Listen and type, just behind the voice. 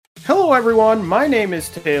Hello, everyone. My name is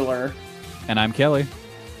Taylor. And I'm Kelly.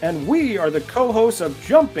 And we are the co-hosts of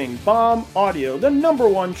Jumping Bomb Audio, the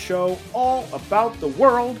 #1 show all about the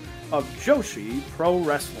world of Joshi Pro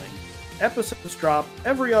Wrestling. Episodes drop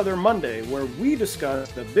every other Monday where we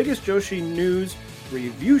discuss the biggest Joshi news,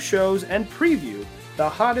 review shows, and preview the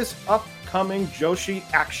hottest upcoming Joshi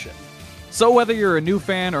action. So whether you're a new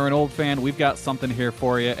fan or an old fan, we've got something here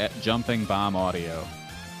for you at Jumping Bomb Audio.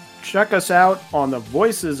 Check us out on the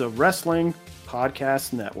Voices of Wrestling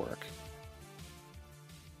Podcast Network.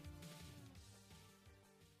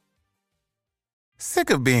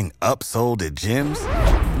 Sick of being upsold at gyms?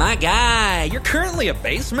 My guy, you're currently a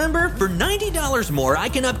base member? For $90 more, I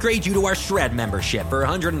can upgrade you to our Shred membership. For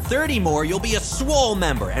 $130 more, you'll be a Swole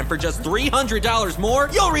member. And for just $300 more,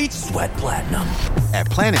 you'll reach Sweat Platinum. At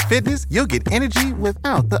Planet Fitness, you'll get energy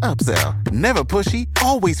without the upsell. Never pushy,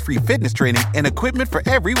 always free fitness training and equipment for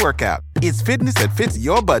every workout. It's fitness that fits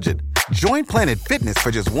your budget. Join Planet Fitness for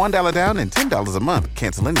just $1 down and $10 a month.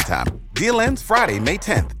 Cancel anytime. Deal ends Friday, May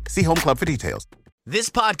 10th. See Home Club for details.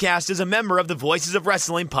 This podcast is a member of the Voices of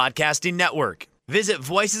Wrestling Podcasting Network. Visit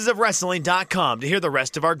voicesofwrestling.com to hear the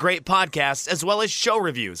rest of our great podcasts, as well as show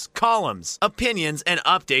reviews, columns, opinions, and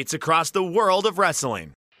updates across the world of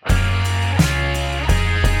wrestling.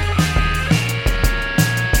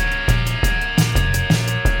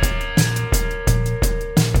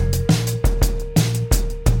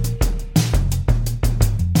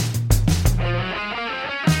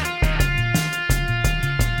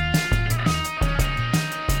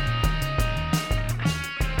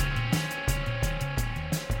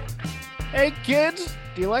 Hey kids,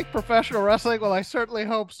 do you like professional wrestling? Well, I certainly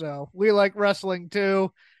hope so. We like wrestling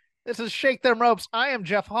too. This is Shake Them Ropes. I am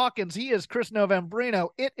Jeff Hawkins. He is Chris Novembrino.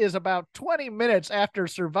 It is about 20 minutes after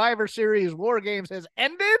Survivor Series War Games has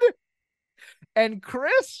ended. And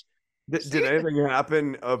Chris? Did anything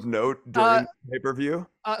happen of note during the pay-per-view?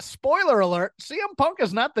 Spoiler alert, CM Punk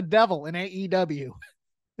is not the devil in AEW.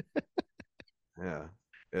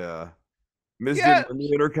 Yeah. Miz didn't win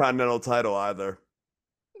the Intercontinental title either.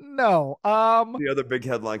 No. The other big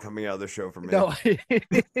headline coming out of the show for me. No.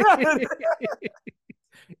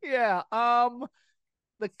 Yeah.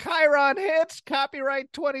 The Chiron hits,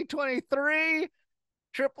 copyright 2023.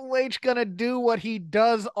 Triple H gonna do what he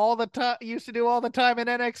does all the time, used to do all the time in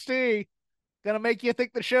NXT. Gonna make you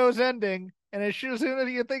think the show's ending, and as soon as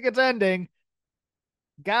you think it's ending,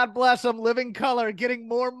 God bless him, Living Color getting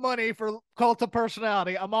more money for Cult of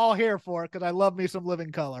Personality. I'm all here for it because I love me some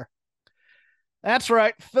Living Color. That's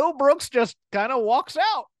right. Phil Brooks just kind of walks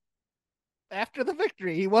out after the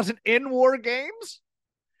victory. He wasn't in War Games.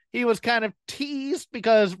 He was kind of teased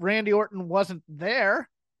because Randy Orton wasn't there.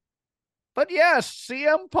 But yes,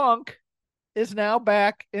 CM Punk is now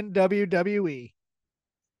back in WWE.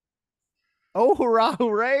 Oh, hurrah,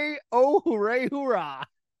 hooray. Oh, hooray, hurrah.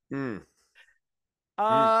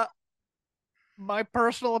 My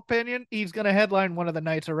personal opinion, he's going to headline one of the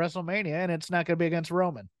nights of WrestleMania, and it's not going to be against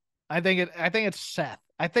Roman. I think it's Seth.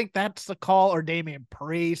 I think that's the call, or Damian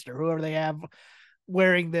Priest, or whoever they have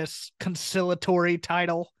wearing this conciliatory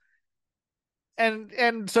title.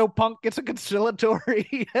 And so Punk gets a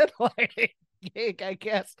conciliatory headlining gig, I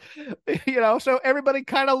guess. So everybody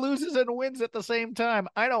kind of loses and wins at the same time.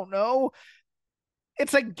 I don't know.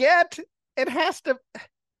 It's a get. You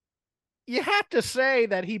have to say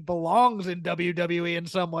that he belongs in WWE in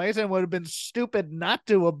some ways, and would have been stupid not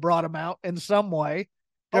to have brought him out in some way.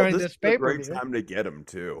 During this pay-per-view. Is a great time to get him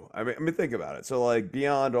too. I mean, think about it. So, like,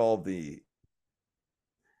 beyond all the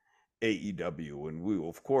AEW, and we will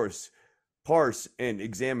of course parse and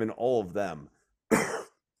examine all of them.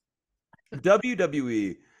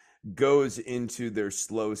 WWE goes into their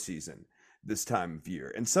slow season this time of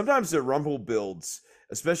year, and sometimes their Rumble builds,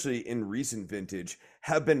 especially in recent vintage,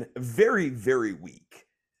 have been very, very weak.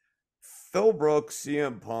 Phil Brooks,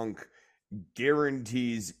 CM Punk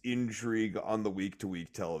guarantees intrigue on the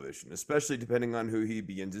week-to-week television, especially depending on who he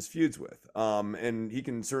begins his feuds with. And he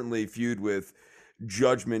can certainly feud with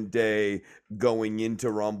Judgment Day going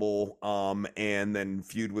into Rumble, and then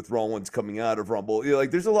feud with Rollins coming out of Rumble.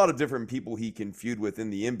 There's a lot of different people he can feud with in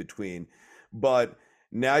the in-between. But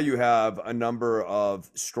now you have a number of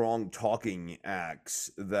strong talking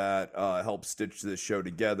acts that help stitch this show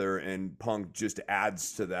together, and Punk just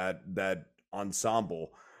adds to that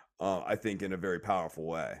ensemble. I think in a very powerful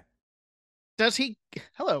way. Does he?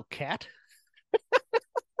 Hello, cat.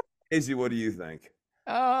 Izzy, what do you think?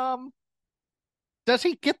 Does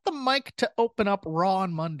he get the mic to open up Raw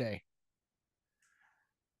on Monday?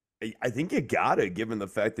 I think you gotta, given the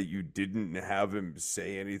fact that you didn't have him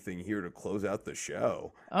say anything here to close out the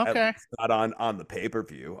show. At Okay. least not on the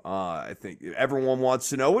pay-per-view. I think everyone wants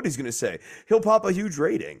to know what he's gonna say. He'll pop a huge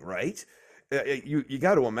rating, right? You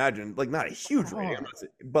got to imagine, like, not a huge rating,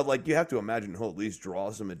 but like you have to imagine he'll at least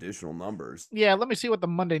draw some additional numbers. Yeah, let me see what the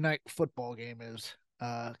Monday Night Football game is.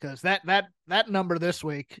 Because that number this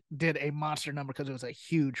week did a monster number because it was a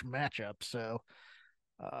huge matchup. So,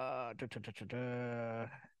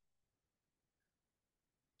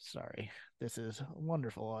 sorry, this is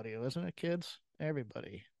wonderful audio, isn't it, kids?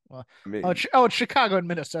 Everybody. Well, I mean, it's Chicago and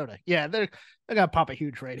Minnesota. Yeah, they're gonna pop a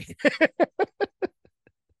huge rating.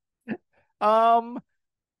 um,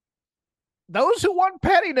 those who want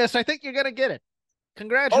pettiness, I think you're gonna get it.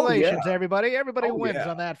 Congratulations, everybody! Everybody wins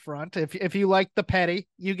on that front. If you like the petty,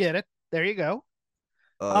 you get it. There you go.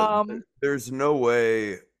 there's no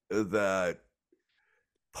way that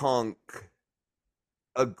Punk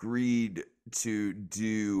agreed to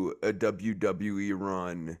do a WWE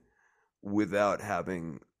run without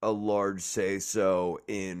having a large say so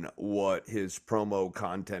in what his promo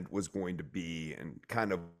content was going to be, and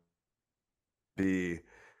kind of be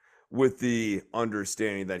with the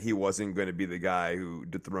understanding that he wasn't going to be the guy who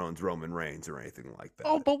dethrones Roman Reigns or anything like that.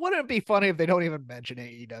 Oh, but wouldn't it be funny if they don't even mention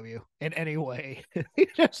AEW in any way? They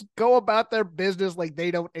just go about their business like they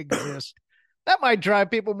don't exist. That might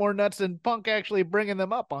drive people more nuts than Punk actually bringing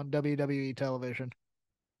them up on WWE television.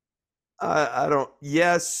 I don't.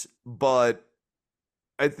 Yes, but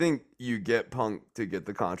I think you get Punk to get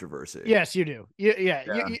the controversy. Yes, you do. You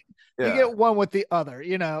get one with the other.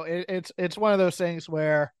 You know, it's one of those things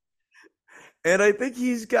where. And I think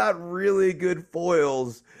he's got really good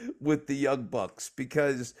foils with the Young Bucks,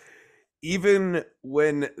 because even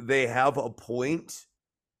when they have a point,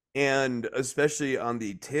 and especially on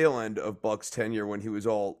the tail end of Buck's tenure, when he was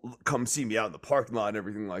all come see me out in the parking lot and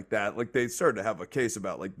everything like that, like they started to have a case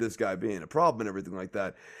about like this guy being a problem and everything like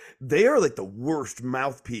that. They are like the worst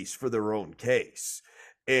mouthpiece for their own case.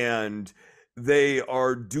 And they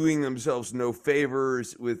are doing themselves no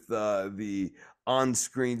favors with the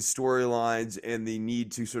on-screen storylines and the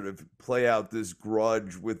need to sort of play out this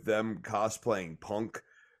grudge with them cosplaying Punk,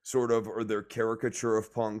 sort of, or their caricature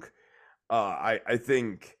of Punk. I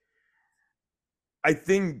think.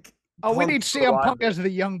 Oh, we need CM Punk as the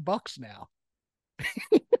Young Bucks now.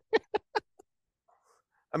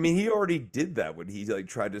 I mean, he already did that when he like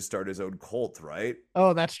tried to start his own cult, right?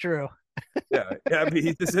 Oh, that's true. Yeah. I mean,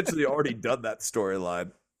 he's essentially already done that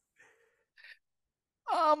storyline.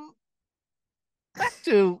 Back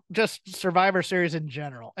to just Survivor Series in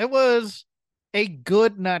general. It was a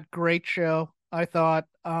good, not great show, I thought.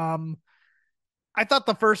 I thought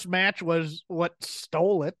the first match was what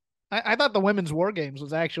stole it. I thought the women's War Games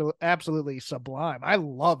was actually absolutely sublime. I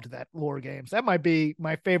loved that War Games. That might be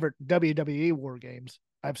my favorite WWE War Games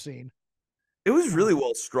I've seen. It was really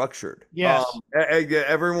well structured. Yes.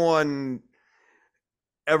 Everyone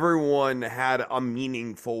had a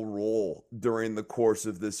meaningful role during the course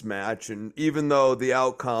of this match. And even though the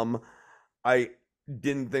outcome I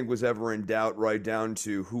didn't think was ever in doubt, right down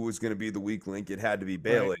to who was going to be the weak link, it had to be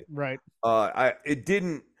Bayley. Right. It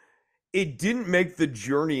didn't make the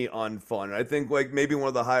journey unfun. I think like maybe one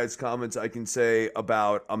of the highest comments I can say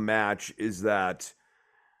about a match is that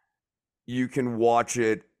you can watch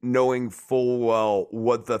it knowing full well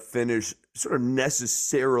what the finish sort of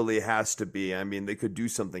necessarily has to be. I mean, they could do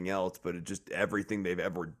something else, but it just everything they've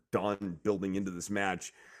ever done building into this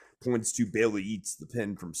match points to Bayley eats the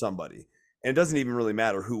pin from somebody. And it doesn't even really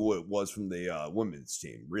matter who it was from the women's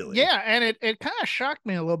team, really. Yeah, and it kind of shocked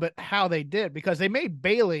me a little bit how they did, because they made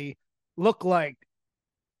Bayley look like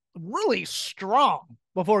really strong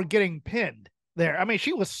before getting pinned there. I mean,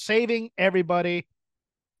 she was saving everybody.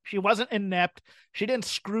 She wasn't inept. She didn't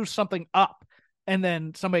screw something up and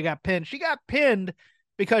then somebody got pinned. She got pinned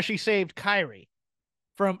because she saved Kyrie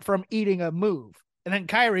from eating a move. And then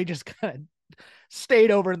Kyrie just kind of stayed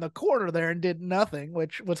over in the corner there and did nothing,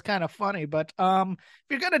 which was kind of funny. But if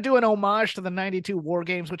you're going to do an homage to the 92 War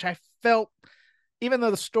Games, which I felt, even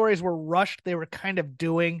though the stories were rushed, they were kind of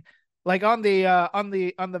doing, like on the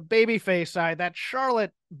babyface side, that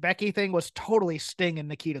Charlotte Becky thing was totally Sting and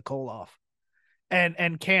Nikita Koloff.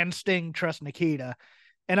 And can Sting trust Nikita?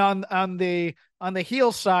 And on the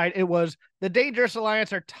heel side, it was the Dangerous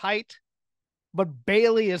Alliance are tight, but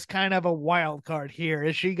Bayley is kind of a wild card here.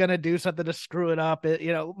 Is she going to do something to screw it up?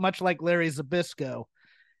 Much like Larry Zbyszko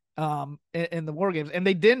in the War Games. And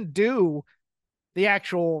they didn't do the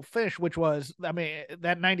actual finish, which was, I mean,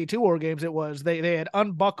 that 92 War Games, it was, they had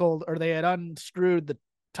unbuckled, or they had unscrewed the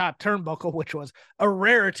top turnbuckle, which was a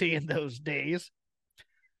rarity in those days.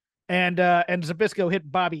 And Zbyszko hit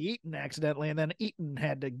Bobby Eaton accidentally, and then Eaton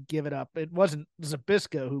had to give it up. It wasn't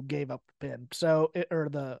Zbyszko who gave up the pin, or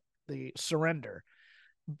the surrender.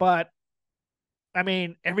 But I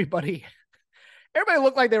mean, everybody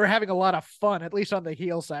looked like they were having a lot of fun, at least on the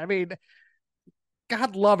heel side. I mean,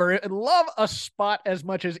 God love her, and love a spot as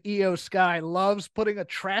much as Io Sky loves putting a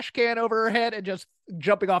trash can over her head and just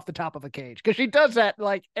jumping off the top of a cage, because she does that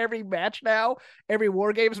like every match now, every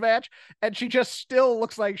War Games match, and she just still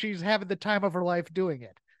looks like she's having the time of her life doing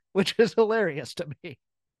it, which is hilarious to me.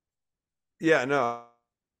 Yeah, no.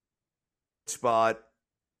 Spot.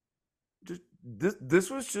 Just this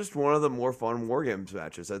was just one of the more fun War Games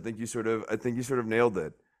matches. I think you sort of nailed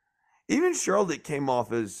it. Even Charlotte came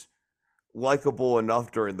off as likable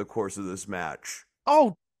enough during the course of this match.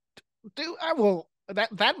 Oh, dude,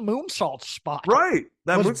 that moonsault spot. Right.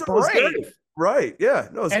 That was moonsault was great. Right. Yeah.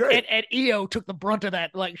 No, it's great. And Io took the brunt of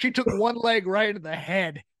that. Like, she took one leg right in the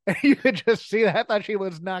head. And you could just see that. I thought she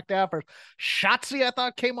was knocked out first. Shotzi, I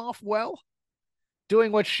thought, came off well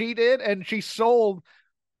doing what she did, and she sold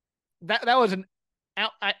that. That was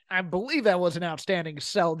I believe that was an outstanding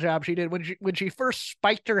sell job she did when she first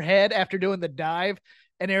spiked her head after doing the dive,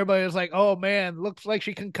 and everybody was like, "Oh man, looks like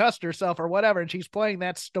she concussed herself or whatever." And she's playing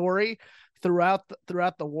that story throughout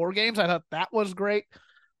the War Games. I thought that was great.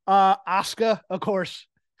 Asuka, of course.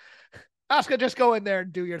 Asuka, just go in there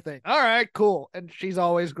and do your thing. All right, cool. And she's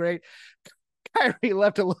always great. Kyrie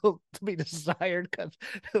left a little to be desired, because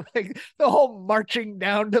like the whole marching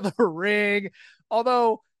down to the ring.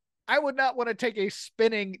 Although I would not want to take a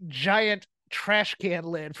spinning giant trash can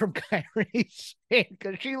lid from Kyrie's hand,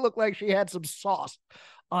 because she looked like she had some sauce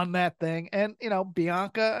on that thing. And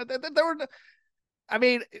Bianca, there were. I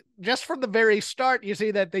mean, just from the very start, you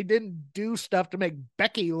see that they didn't do stuff to make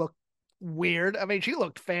Becky look weird. I mean, she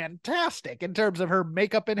looked fantastic in terms of her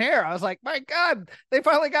makeup and hair. I was like, my God, they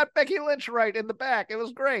finally got Becky Lynch right in the back. It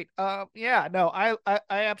was great. Yeah, no, I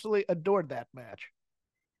absolutely adored that match.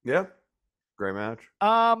 Yeah, great match.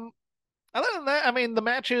 Other than that, I mean,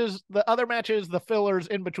 the other matches, the fillers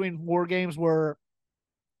in between War Games were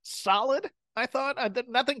solid. I thought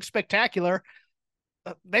nothing spectacular.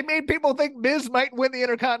 They made people think Miz might win the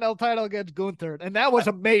Intercontinental title against Gunther, and that was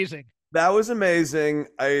amazing. That was amazing.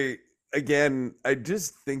 I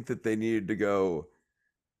just think that they needed to go.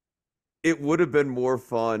 It would have been more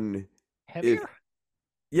fun. Heavier?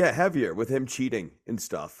 Heavier, with him cheating and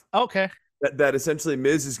stuff. Okay. That essentially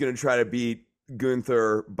Miz is going to try to beat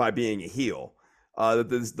Gunther by being a heel.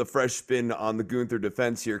 The fresh spin on the Gunther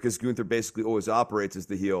defense here, because Gunther basically always operates as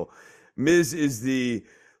the heel. Miz is the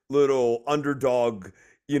little underdog,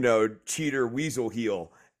 cheater weasel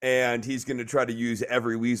heel, and he's going to try to use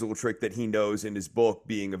every weasel trick that he knows in his book,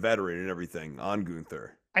 being a veteran and everything, on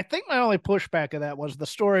Gunther. I think my only pushback of that was the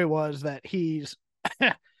story was that he's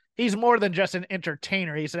more than just an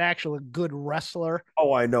entertainer. He's an actual good wrestler.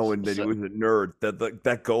 Oh, I know, and that he was a nerd.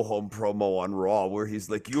 That go home promo on Raw where he's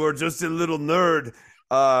like, "You are just a little nerd,"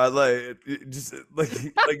 like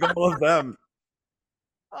all of them.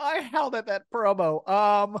 I held at that promo.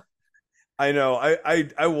 I know.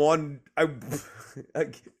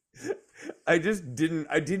 I just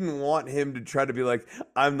didn't want him to try to be like,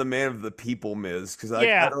 I'm the man of the people, Miz, because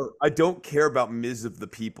I don't care about Miz of the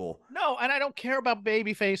people. No, and I don't care about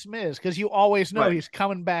babyface Miz, because you always know he's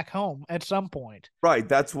coming back home at some point. Right.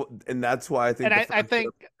 That's why I think.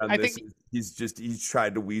 And I think he's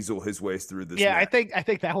tried to weasel his way through this. Yeah, match. I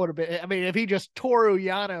think that would have been. I mean, if he just tore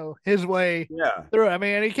Yano his way Yeah. through. I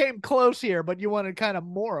mean, he came close here, but you wanted kind of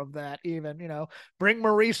more of that. Even bring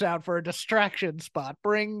Maurice out for a distraction spot.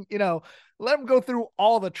 Let him go through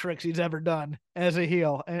all the tricks he's ever done as a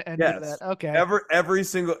heel and do that. Okay. Every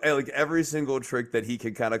single trick that he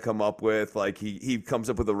can kind of come up with, like he comes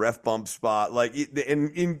up with a ref bump spot, like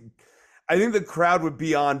I think the crowd would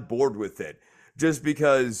be on board with it, just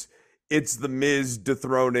because it's the Miz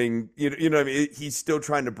dethroning. You know what I mean? He's still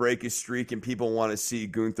trying to break his streak, and people want to see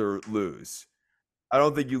Gunther lose. I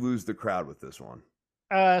don't think you lose the crowd with this one.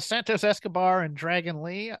 Santos Escobar and Dragon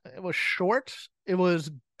Lee. It was short. It was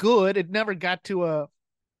good. It never got to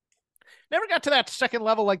that second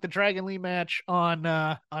level like the Dragon Lee match on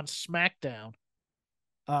SmackDown.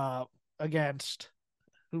 Against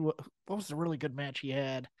what was the really good match he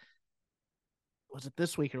had? Was it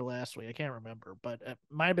this week or last week? I can't remember, but it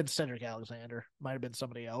might have been Cedric Alexander. Might have been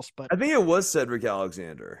somebody else, but I think it was Cedric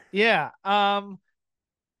Alexander. Yeah.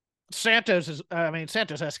 Santos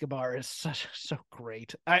Escobar is so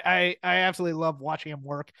great. I absolutely love watching him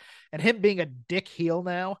work, and him being a dick heel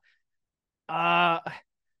now. I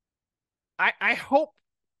hope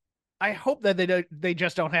that they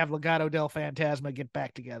just don't have Legado del Fantasma get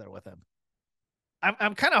back together with him.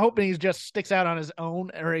 I'm kind of hoping he just sticks out on his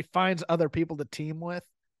own, or he finds other people to team with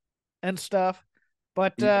and stuff.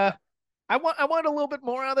 But Yeah. I wanted a little bit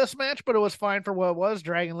more out of this match, but it was fine for what it was.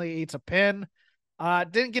 Dragon Lee eats a pin.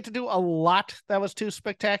 Didn't get to do a lot that was too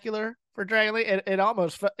spectacular for Dragon Lee. It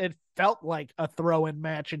almost it felt like a throw-in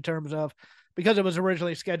match in terms of, because it was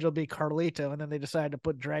originally scheduled to be Carlito, and then they decided to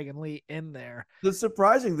put Dragon Lee in there. The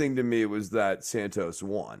surprising thing to me was that Santos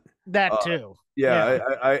won. That Uh, too. yeah,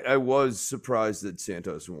 I was surprised that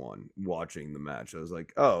Santos won watching the match. I was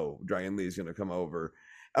like, oh, Dragon Lee's going to come over.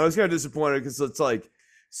 I was kind of disappointed because it's like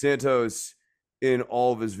Santos, in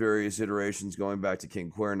all of his various iterations, going back to King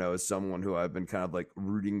Cuerno, is someone who I've been kind of like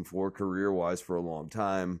rooting for career-wise for a long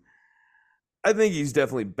time. I think he's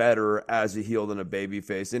definitely better as a heel than a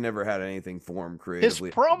babyface. They never had anything for him His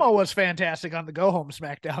creatively. promo was fantastic on the Go Home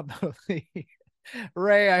SmackDown, though.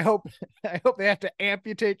 Ray, I hope they have to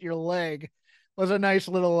amputate your leg. Was a nice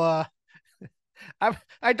little.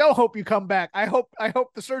 I don't hope you come back. I hope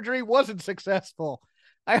the surgery wasn't successful.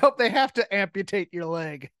 I hope they have to amputate your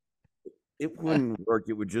leg. It wouldn't work.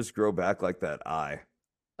 It would just grow back like that eye.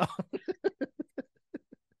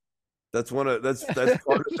 That's part of that's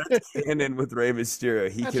canon with Rey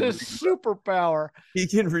Mysterio. That's his superpower. He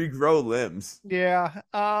can regrow limbs. Yeah.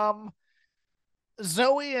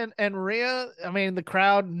 Zoe and Rhea, I mean, the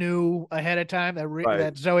crowd knew ahead of time that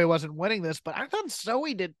that Zoe wasn't winning this, but I thought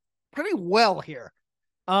Zoe did pretty well here.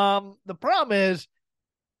 The problem is,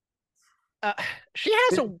 she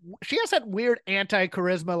has that weird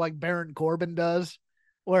anti-charisma like Baron Corbin does,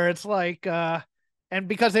 where it's like, and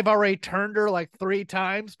because they've already turned her like 3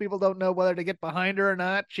 times, people don't know whether to get behind her or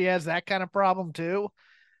not. She has that kind of problem too.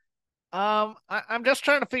 I'm just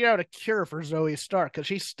trying to figure out a cure for Zoe Stark, because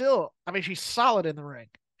she's still, I mean, she's solid in the ring.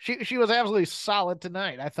 She was absolutely solid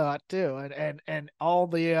tonight, I thought too, and all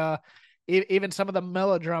the even some of the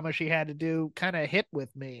melodrama she had to do kind of hit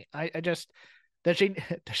with me. I just, does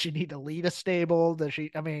she need to lead a stable? Does she?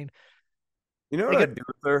 I mean, you know what I'd do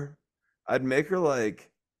with her? I'd make her like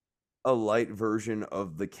a light version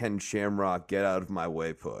of the Ken Shamrock "Get Out of My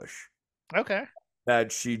Way" push. Okay.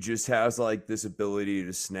 That she just has like this ability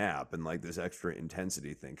to snap and like this extra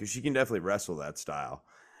intensity thing, because she can definitely wrestle that style,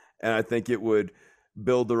 and I think it would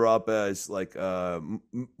build her up as like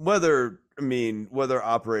whether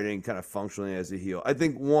operating kind of functionally as a heel. I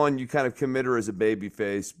think one, you kind of commit her as a baby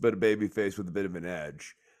face, but a baby face with a bit of an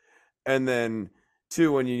edge, and then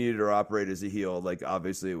 2, when you need her to operate as a heel, like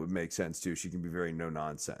obviously it would make sense too. She can be very no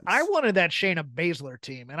nonsense. I wanted that Shayna Baszler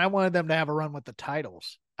team, and I wanted them to have a run with the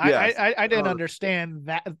titles. Yes. I didn't understand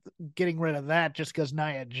that, getting rid of that just because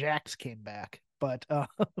Nia Jax came back. But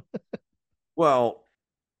well,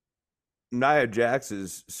 Nia Jax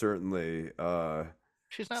is certainly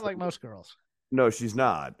she's not like most girls. No, she's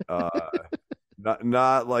not.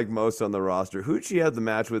 Not like most on the roster. Who'd she have the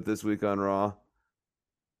match with this week on Raw?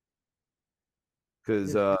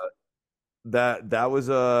 Because that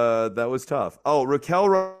was tough. Oh,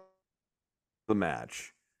 Raquel the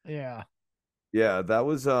match. Yeah. Yeah, that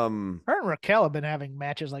was Her and Raquel have been having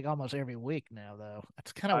matches like almost every week now, though.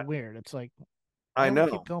 It's kind of weird. It's like, I know,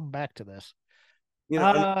 keep going back to this. You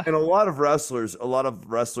know, and a lot of wrestlers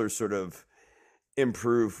sort of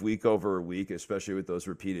improve week over week, especially with those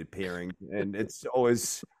repeated pairings. And it's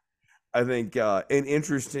always, I think, an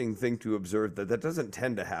interesting thing to observe that doesn't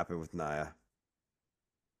tend to happen with Nia.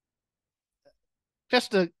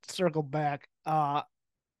 Just to circle back, I'm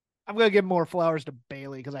gonna give more flowers to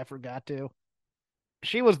Bayley because I forgot to.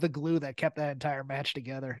 She was the glue that kept that entire match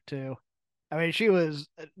together too. I mean, she was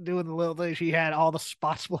doing the little thing. She had all the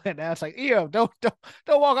spots planned out. It's like, don't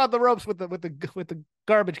walk on the ropes with the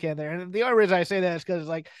garbage can there. And the only reason I say that is because,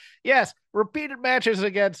 like, yes, repeated matches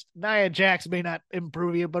against Nia Jax may not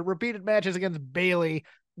improve you, but repeated matches against Bayley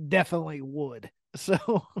definitely would.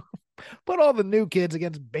 So put all the new kids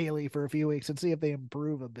against Bayley for a few weeks and see if they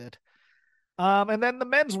improve a bit. And then the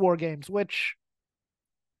men's war games, which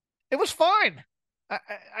it was fine.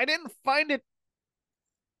 I didn't find it,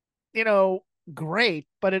 great,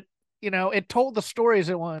 but it told the stories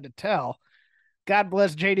it wanted to tell. God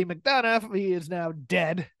bless JD McDonough. He is now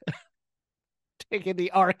dead, taking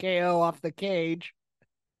the RKO off the cage.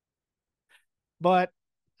 But,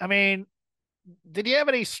 I mean, did you have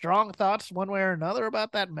any strong thoughts one way or another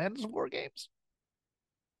about that men's war games?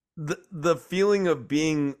 The feeling of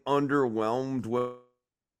being underwhelmed when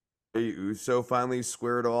Uso finally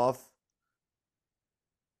squared off,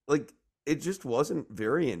 like, it just wasn't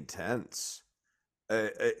very intense.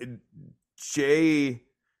 Jay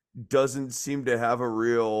doesn't seem to have a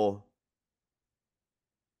real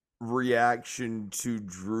reaction to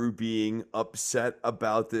Drew being upset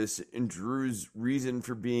about this, and Drew's reason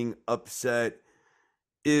for being upset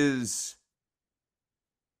is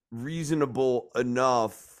reasonable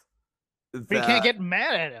enough But you can't that get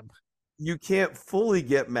mad at him. you can't fully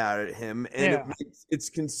get mad at him, and Yeah. it's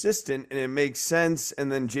consistent and it makes sense.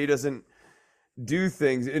 And then Jay doesn't do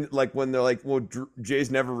things like when they're like, well,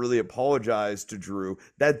 Jay's never really apologized to Drew.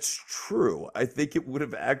 That's true. I think it would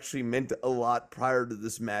have actually meant a lot prior to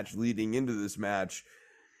this match, leading into this match,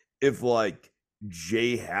 if like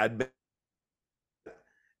Jay had been,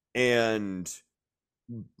 and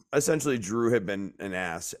essentially Drew had been an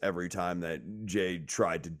ass every time that Jay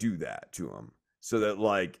tried to do that to him, so that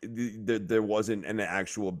like there wasn't an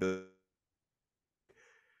actual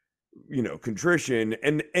contrition,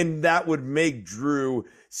 and that would make Drew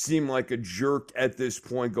seem like a jerk at this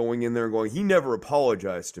point, going in there and going, he never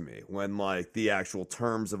apologized to me, when like the actual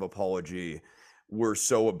terms of apology were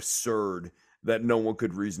so absurd that no one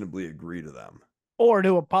could reasonably agree to them. Or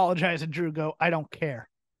to apologize and Drew go, I don't care.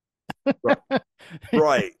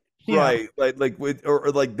 Right. Yeah. Right. Like with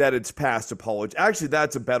or like that it's past apology. Actually,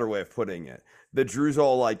 that's a better way of putting it. That Drew's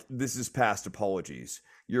all like, this is past apologies.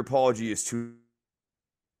 Your apology is too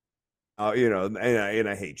and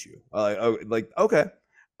I hate you. Like, okay.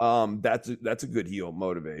 That's a good heel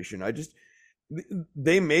motivation.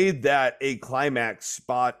 They made that a climax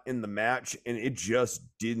spot in the match, and it just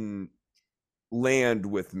didn't land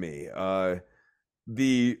with me.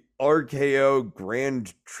 The RKO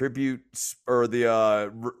grand tribute, or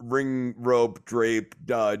the ring rope drape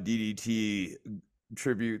DDT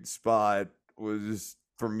tribute spot, was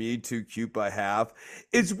for me too cute by half.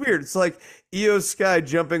 It's weird. It's like Io Sky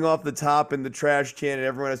jumping off the top in the trash can and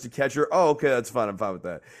everyone has to catch her. Oh, okay, that's fine. I'm fine with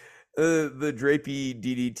that. The drapey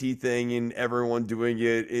DDT thing and everyone doing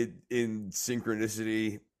it in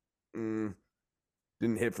synchronicity didn't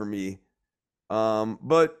hit for me.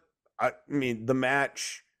 But I mean, the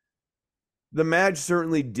match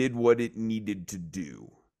certainly did what it needed to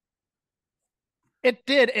do. It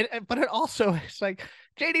did, but it also, it's like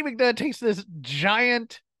JD McDonough takes this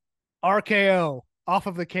giant RKO off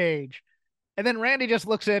of the cage, and then Randy just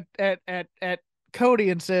looks at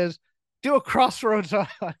Cody and says, "Do a crossroads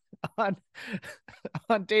on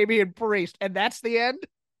Damian Priest," and that's the end.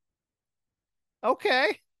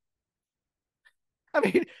 Okay, I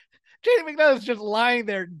mean, JD McDonough's just lying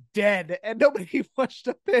there dead, and nobody wants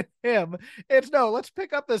to pin him. It's no, let's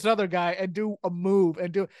pick up this other guy and do a move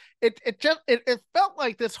and do it. It felt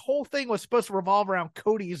like this whole thing was supposed to revolve around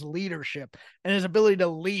Cody's leadership and his ability to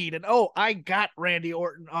lead. And I got Randy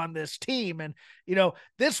Orton on this team, and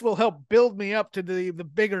this will help build me up to the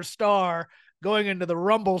bigger star going into the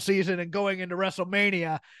Rumble season and going into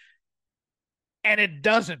WrestleMania. And it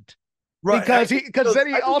doesn't. Right, because then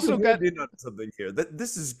he also got in on something here. That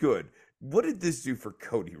this is good. What did this do for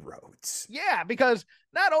Cody Rhodes? Yeah, because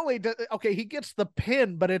not only he gets the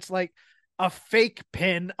pin, but it's like a fake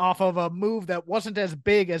pin off of a move that wasn't as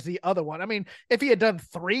big as the other one. I mean, if he had done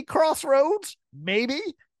 3 crossroads, maybe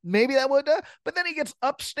that would. But then he gets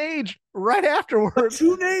upstaged right afterwards.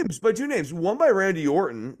 By two names. One by Randy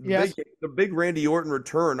Orton. Yes. The big Randy Orton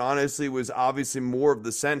return, honestly, was obviously more of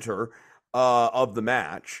the center of the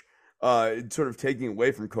match. Sort of taking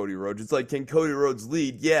away from Cody Rhodes. It's like, can Cody Rhodes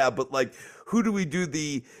lead? Yeah, but like, who do we do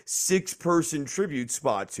the 6-person tribute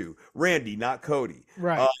spot to? Randy, not Cody.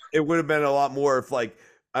 Right. It would have been a lot more if, like,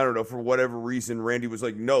 I don't know, for whatever reason, Randy was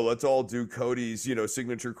like, no, let's all do Cody's,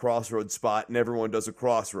 signature crossroads spot, and everyone does a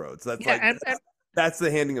crossroads. That's that's the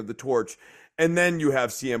handing of the torch. And then you have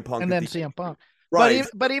CM Punk. And then CM Punk. Right.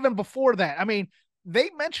 But even before that, I mean, they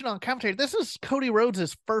mentioned on commentary, this is Cody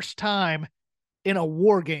Rhodes' first time in a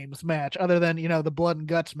War Games match, other than, the Blood and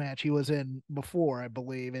Guts match he was in before, I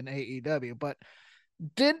believe, in AEW, but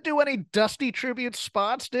didn't do any dusty tribute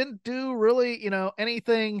spots, didn't do really,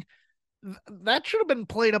 anything that should have been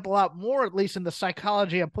played up a lot more, at least in the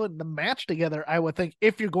psychology of putting the match together, I would think,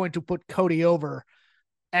 if you're going to put Cody over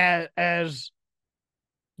as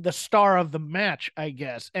the star of the match, I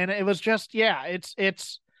guess. And it was just,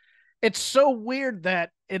 it's so weird that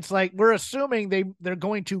it's like we're assuming they're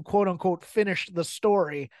going to quote unquote finish the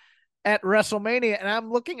story at WrestleMania. And I'm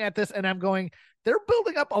looking at this and I'm going, they're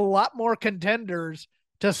building up a lot more contenders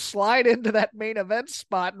to slide into that main event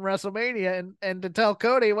spot in WrestleMania and to tell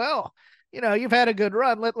Cody, well, you've had a good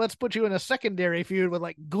run. Let's put you in a secondary feud with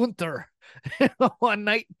like Gunther on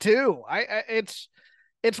night 2. It's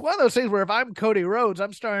one of those things where if I'm Cody Rhodes,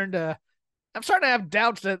 I'm starting to have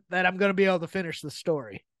doubts that I'm going to be able to finish the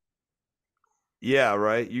story. Yeah,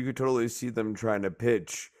 right. You could totally see them trying to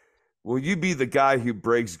pitch, will you be the guy who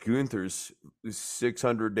breaks Gunther's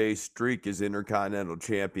 600-day streak as Intercontinental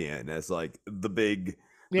Champion, as like the big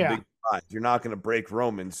You're not going to break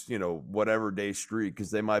Roman's, whatever day streak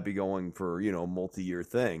because they might be going for, a multi-year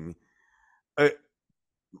thing. I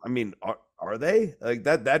mean, are they like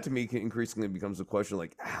that? That to me increasingly becomes a question: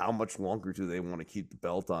 like, how much longer do they want to keep the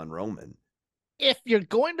belt on Roman? If you're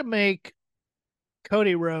going to make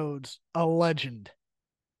Cody Rhodes a legend,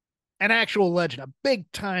 an actual legend, a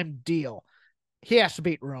big time deal, he has to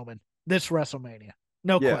beat Roman this WrestleMania,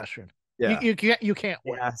 no question. Yeah, You can't he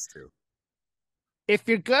win. has to. If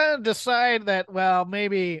you're gonna decide that, well,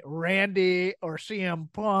 maybe Randy or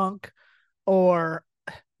CM Punk or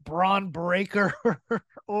Braun Breaker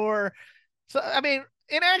or so, I mean,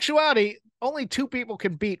 in actuality, only two people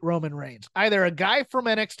can beat Roman Reigns: either a guy from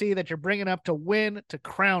NXT that you're bringing up to win to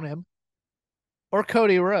crown him, or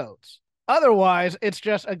Cody Rhodes. Otherwise, it's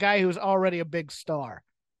just a guy who's already a big star,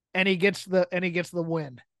 and he gets the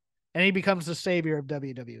win, and he becomes the savior of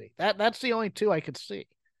WWE. That's the only two I could see.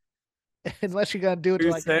 Unless you're gonna do it,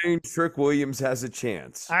 You're like saying Trick Williams has a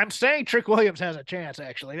chance. I'm saying Trick Williams has a chance.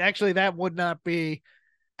 Actually, that would not be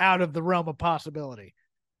out of the realm of possibility.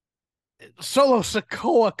 Solo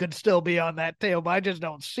Sikoa could still be on that tail, but I just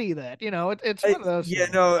don't see that. It's one of those. Yeah,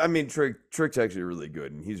 things. no, I mean Trick's actually really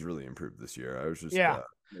good, and he's really improved this year. I was just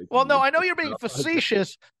Well, no, I know you're being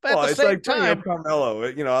facetious, but at the it's same like time, Carmelo.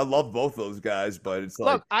 I love both those guys, but it's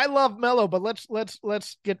like, look, I love Mello, but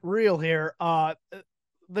let's get real here.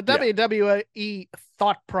 The WWE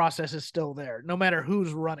thought process is still there, no matter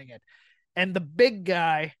who's running it, and the big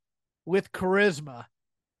guy with charisma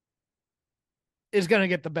is going to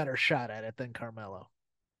get the better shot at it than Carmelo.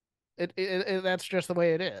 That's just the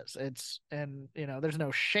way it is. There's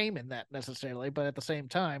no shame in that necessarily, but at the same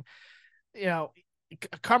time,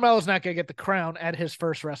 Carmelo's not going to get the crown at his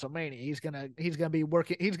first WrestleMania. He's gonna be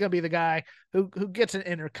working. He's gonna be the guy who gets an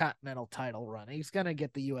Intercontinental title run. He's gonna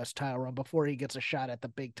get the U.S. title run before he gets a shot at the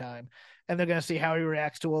big time. And they're gonna see how he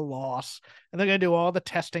reacts to a loss. And they're gonna do all the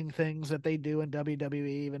testing things that they do in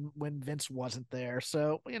WWE, even when Vince wasn't there.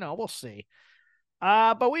 So we'll see.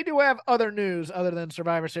 But we do have other news other than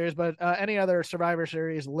Survivor Series. But any other Survivor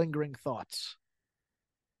Series lingering thoughts?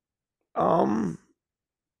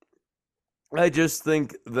 I just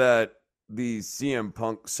think that the CM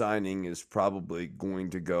Punk signing is probably going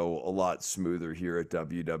to go a lot smoother here at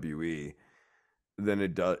WWE than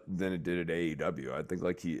it did at AEW. I think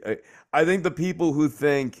I think the people who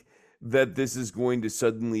think that this is going to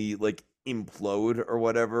suddenly like implode or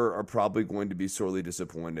whatever are probably going to be sorely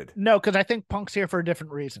disappointed. No, because I think Punk's here for a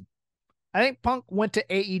different reason. I think Punk went to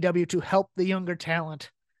AEW to help the younger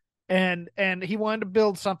talent, and he wanted to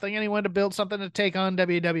build something, and he wanted to build something to take on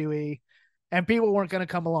WWE, and people weren't going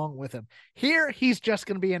to come along with him. Here, he's just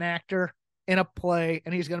going to be an actor in a play,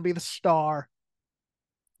 and he's going to be the star.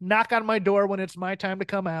 Knock on my door when it's my time to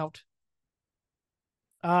come out.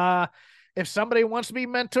 If somebody wants to be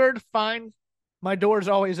mentored, fine. My door's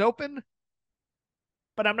always open.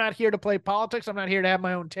 But I'm not here to play politics. I'm not here to have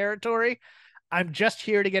my own territory. I'm just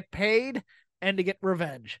here to get paid and to get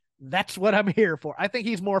revenge. That's what I'm here for. I think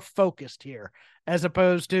he's more focused here as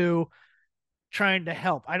opposed to trying to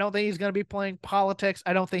help. I don't think he's going to be playing politics.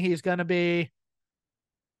 I don't think he's going to be.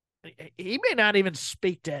 He may not even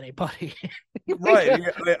speak to anybody. Right.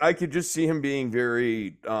 I could just see him being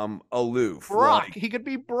very aloof. Brock. He could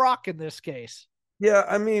be Brock in this case. Yeah,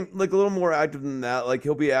 I mean, like a little more active than that. Like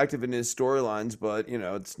he'll be active in his storylines, but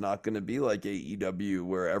it's not going to be like AEW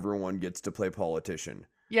where everyone gets to play politician.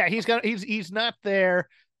 Yeah, he's not there.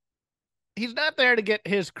 He's not there to get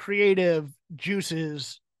his creative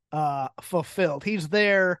juices fulfilled. He's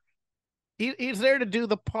there. He's there to do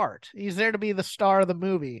the part. He's there to be the star of the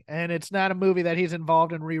movie, and it's not a movie that he's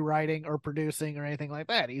involved in rewriting or producing or anything like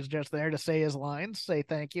that. He's just there to say his lines, say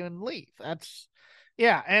thank you, and leave.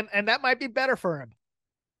 Yeah, and that might be better for him,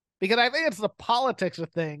 because I think it's the politics of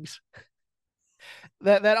things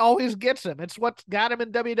that always gets him. It's what got him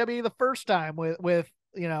in WWE the first time with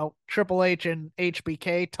Triple H and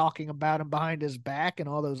HBK talking about him behind his back and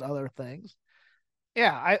all those other things.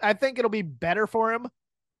 Yeah, I think it'll be better for him.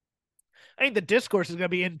 I think the discourse is going to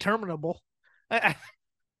be interminable.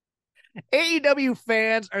 AEW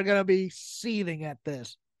fans are going to be seething at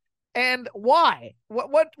this. And why?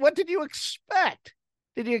 What did you expect?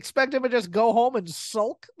 Did you expect him to just go home and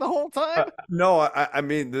sulk the whole time? No, I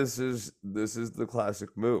mean this is the classic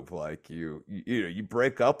move. Like you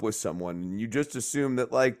break up with someone and you just assume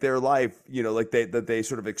that like their life, like they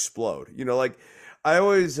sort of explode. Like I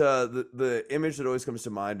always the image that always comes to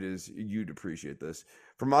mind is, you'd appreciate this,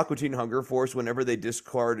 from Aqua Teen Hunger Force whenever they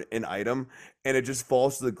discard an item and it just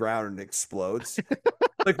falls to the ground and explodes.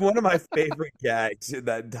 Like one of my favorite gags in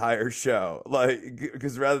that entire show. Like,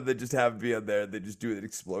 because rather than just have it be on there, they just do an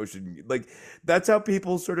explosion. Like, that's how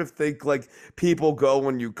people sort of think, like, people go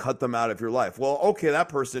when you cut them out of your life. Well, okay, that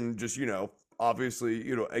person just, obviously,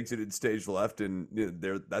 exited stage left and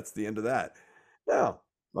that's the end of that. No,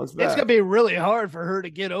 that's bad. It's going to be really hard for her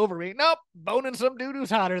to get over me. Nope, boning some dude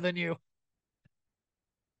who's hotter than you.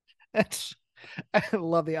 I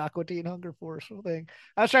love the Aqua Teen Hunger Force thing.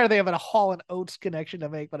 I was trying to think of a Hall and Oates connection to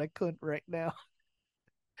make, but I couldn't right now.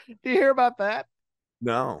 Do you hear about that?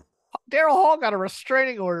 No. Daryl Hall got a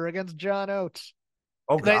restraining order against John Oates.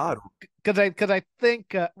 Oh God. Because I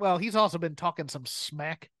think he's also been talking some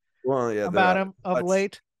smack. Well, yeah, about him of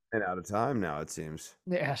late. And out of time now, it seems.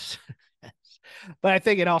 Yes. But I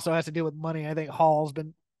think it also has to do with money. I think Hall's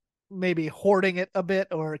been maybe hoarding it a bit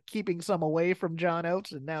or keeping some away from John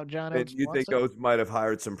Oates, and now John Oates. You think Oates might have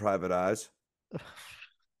hired some private eyes?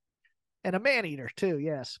 And a man eater too,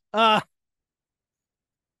 yes. Mine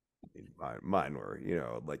were,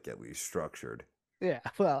 like at least structured. Yeah,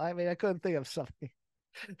 well, I mean, I couldn't think of something.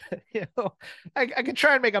 I could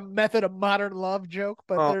try and make a Method of Modern Love joke,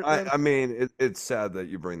 but I mean, it's sad that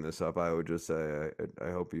you bring this up. I would just say,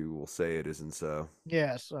 I hope you will say it isn't so.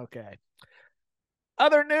 Yes, okay.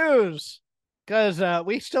 Other news, because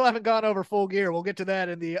we still haven't gone over Full Gear. We'll get to that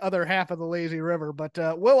in the other half of the Lazy River. But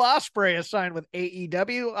Will Ospreay has signed with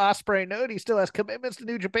AEW. Ospreay noted he still has commitments to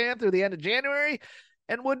New Japan through the end of January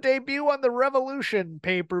and would debut on the Revolution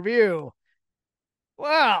pay-per-view.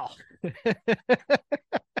 Wow.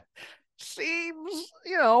 Seems,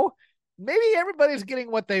 maybe everybody's getting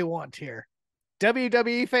what they want here.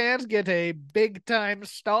 WWE fans get a big-time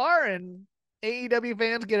star, and AEW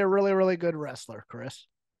fans get a really, really good wrestler, Chris.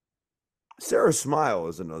 Sarah Smile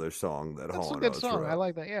is another song that That's Hall a and good Oates song. wrote. I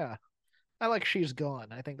like that, yeah. I like She's Gone.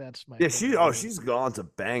 I think that's my she's gone. It's a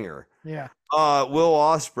banger. Yeah. Will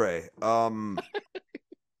Ospreay.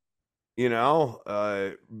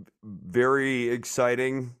 Very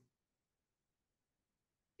exciting.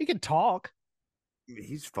 He can talk.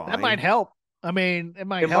 He's fine. That might help. I mean, it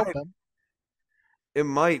might help him. It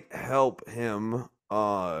might help him.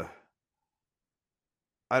 I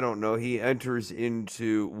don't know. He enters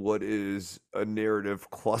into what is a narrative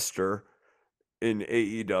cluster in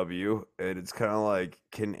AEW, and it's kind of like,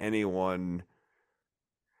 can any one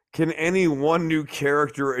new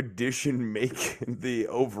character addition make the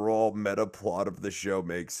overall meta plot of the show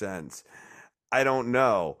make sense? I don't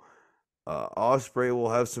know. Ospreay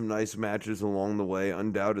will have some nice matches along the way,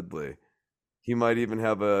 undoubtedly. He might even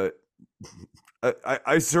have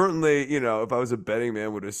I certainly, if I was a betting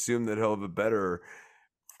man, would assume that he'll have a better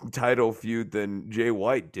title feud than Jay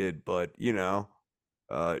White did, but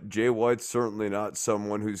Jay White's certainly not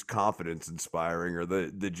someone who's confidence inspiring, or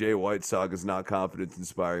the Jay White saga is not confidence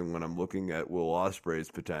inspiring when I'm looking at Will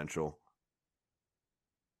Ospreay's potential.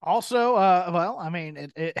 Also,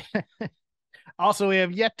 also we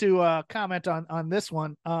have yet to comment on this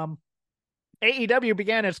one. AEW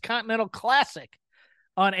began its Continental Classic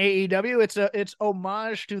on AEW. It's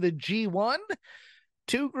homage to the G1.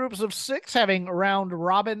 2 groups of 6 having round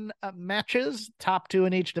robin matches. Top 2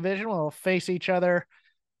 in each division will face each other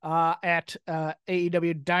at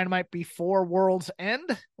AEW Dynamite before World's End,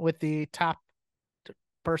 with the top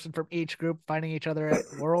person from each group fighting each other at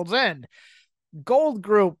World's End. Gold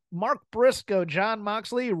group: Mark Briscoe, John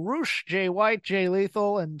Moxley, Roosh, Jay White, Jay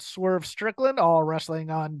Lethal, and Swerve Strickland, all wrestling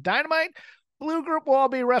on Dynamite. Blue group will all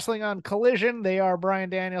be wrestling on Collision. They are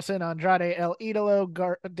Bryan Danielson, Andrade El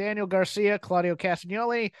Idolo, Daniel Garcia, Claudio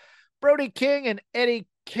Castagnoli, Brody King, and Eddie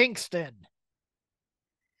Kingston.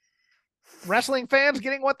 Wrestling fans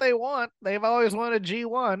getting what they want. They've always wanted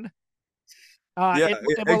G1.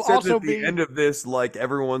 It will also at the end of this, like,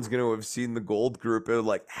 everyone's going to have seen the Gold group, and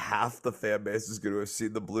like half the fan base is going to have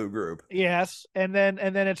seen the Blue group. Yes, and then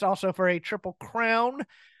it's also for a Triple Crown,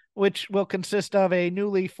 which will consist of a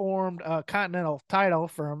newly formed Continental title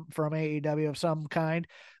from AEW of some kind,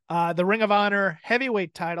 the Ring of Honor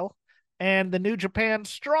Heavyweight title, and the New Japan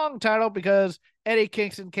Strong title, because Eddie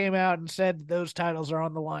Kingston came out and said those titles are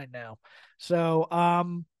on the line now. So,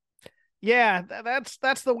 yeah,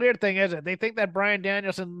 that's the weird thing, isn't it? They think that Bryan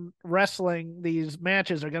Danielson wrestling these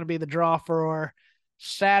matches are going to be the draw for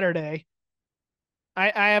Saturday.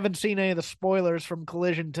 I haven't seen any of the spoilers from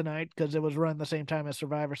Collision tonight because it was run the same time as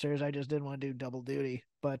Survivor Series. I just didn't want to do double duty.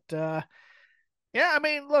 But yeah, I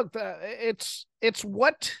mean, look, it's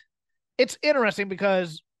interesting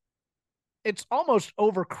because it's almost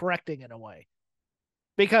overcorrecting in a way,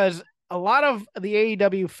 because a lot of the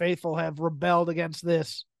AEW faithful have rebelled against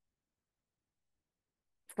this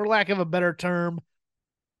for lack of a better term,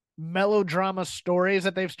 melodrama stories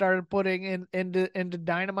that they've started putting into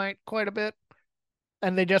Dynamite quite a bit.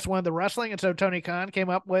 And they just won the wrestling, and so Tony Khan came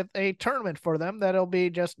up with a tournament for them that'll be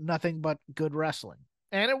just nothing but good wrestling.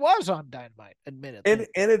 And it was on Dynamite, admittedly.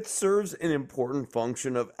 And it serves an important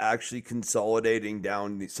function of actually consolidating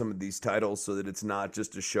down some of these titles so that it's not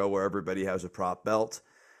just a show where everybody has a prop belt.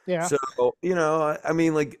 Yeah. So, I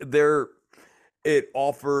mean, like it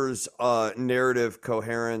offers narrative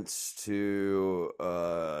coherence to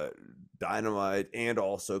Dynamite and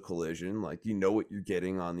also Collision. Like, you know what you're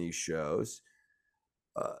getting on these shows.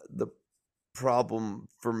 The problem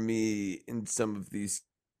for me in some of these,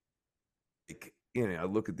 like, I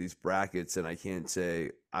look at these brackets and I can't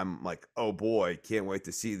say I'm like, oh boy, can't wait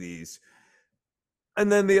to see these.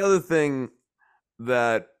 And then the other thing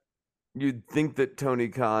that you'd think that Tony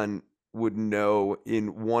Khan would know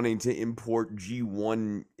in wanting to import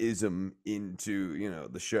G1-ism into,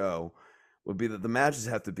 the show would be that the matches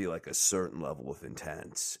have to be like a certain level of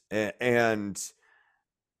intense. And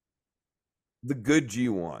the good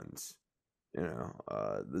G1s,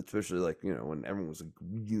 especially like, when everyone was like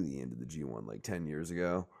really into the G1 like 10 years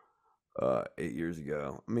ago, 8 years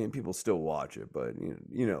ago. I mean, people still watch it, but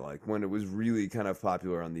like when it was really kind of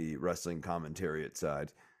popular on the wrestling commentariat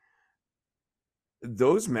side,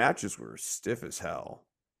 those matches were stiff as hell.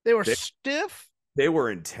 They were stiff. They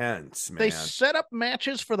were intense, man. They set up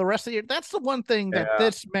matches for the rest of the year. That's the one thing that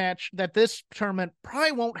this tournament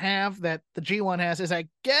probably won't have that the G1 has, is that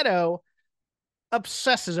Ghetto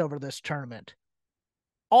obsesses over this tournament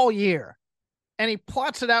all year. And he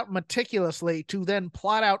plots it out meticulously to then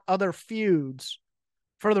plot out other feuds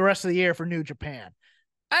for the rest of the year for New Japan.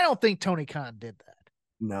 I don't think Tony Khan did that.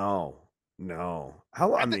 No.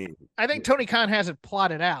 I think Tony Khan has it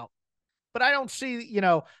plotted out, but I don't see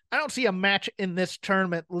a match in this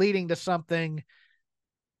tournament leading to something,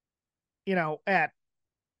 at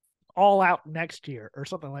All Out next year or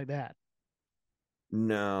something like that.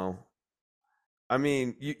 No. I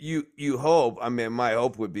mean, you hope. I mean, my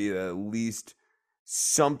hope would be that at least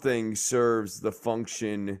something serves the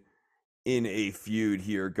function in a feud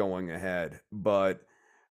here going ahead. But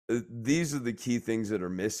these are the key things that are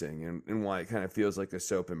missing, and why it kind of feels like a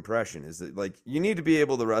soap impression is that, like, you need to be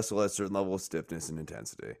able to wrestle at a certain level of stiffness and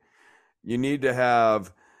intensity. You need to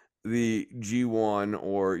have the G1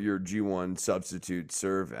 or your G1 substitute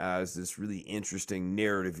serve as this really interesting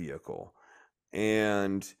narrative vehicle.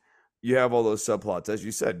 And you have all those subplots. As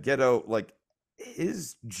you said, Ghetto, like,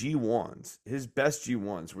 his G1s, his best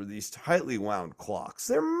G1s were these tightly wound clocks.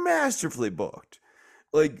 They're masterfully booked.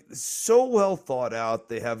 Like, so well thought out.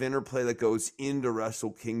 They have interplay that goes into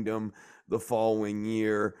Wrestle Kingdom the following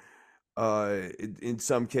year. In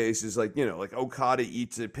some cases, like, like Okada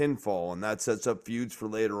eats a pinfall, and that sets up feuds for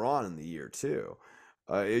later on in the year too.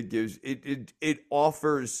 It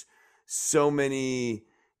offers so many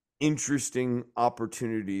interesting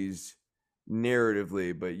opportunities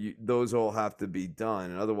narratively, but those all have to be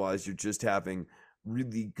done, and otherwise you're just having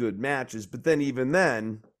really good matches. But then, even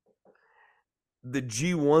then, the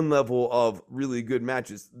G1 level of really good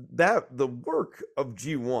matches, that the work of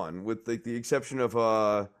G1, with like the exception of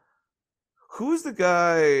who's the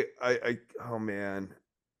guy oh man,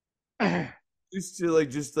 used to like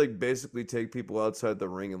just like basically take people outside the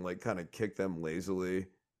ring and like kind of kick them lazily,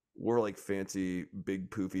 wore like fancy big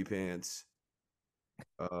poofy pants.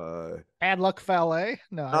 Bad Luck Fale?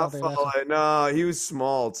 No, I don't think Fale. No, he was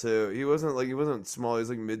small too. He wasn't small. He was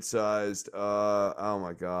like mid-sized. Oh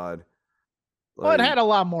my god. Well, it had a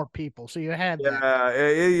lot more people, so you had that.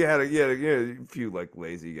 Yeah, you had a few like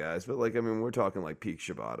lazy guys, but like, I mean, we're talking like peak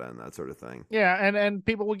Shibata and that sort of thing. Yeah, and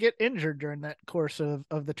people would get injured during that course of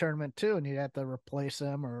the tournament too, and you'd have to replace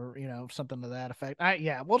them or something to that effect.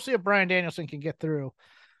 We'll see if Bryan Danielson can get through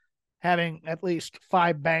having at least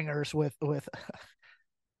 5 bangers with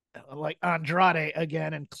like Andrade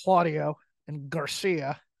again and Claudio and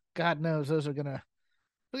Garcia. God knows those are gonna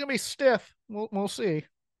be stiff. We'll see.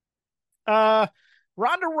 Ronda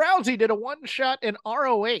Rousey did a one-shot in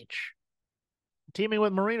ROH, teaming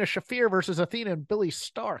with Marina Shafir versus Athena and Billy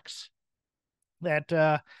Starks. That,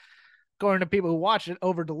 according to people who watched it,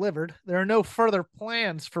 over-delivered. There are no further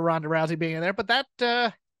plans for Ronda Rousey being in there, but that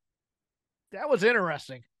was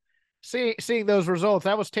interesting. Seeing those results.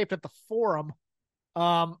 That was taped at the Forum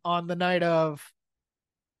on the night of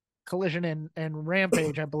Collision and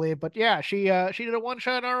Rampage, I believe. But yeah, she did a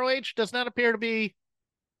one-shot in ROH. Does not appear to be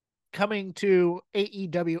coming to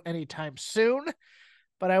AEW anytime soon,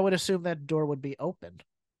 but I would assume that door would be open.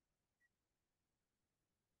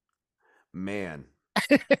 Man,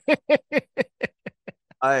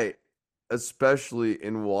 I especially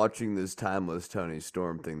in watching this timeless Tony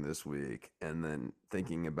Storm thing this week, and then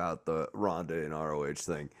thinking about the Ronda and ROH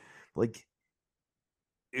thing, like,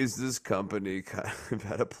 is this company kind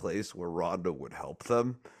of at a place where Ronda would help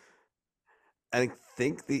them? I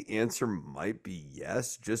think the answer might be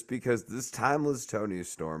yes, just because this timeless Tony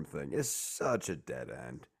Storm thing is such a dead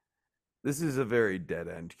end. This is a very dead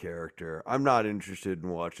end character. I'm not interested in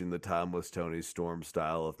watching the timeless Tony Storm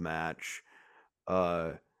style of match.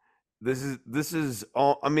 Uh, this is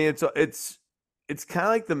all. I mean, it's kind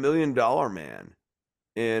of like the $1 Million Man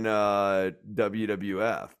in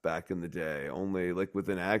WWF back in the day, only like with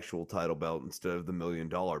an actual title belt instead of the $1 Million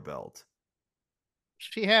belt.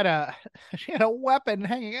 She had a weapon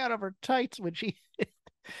hanging out of her tights when she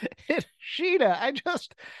hit Sheeta.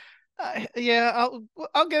 Yeah,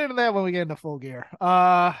 I'll get into that when we get into Full Gear.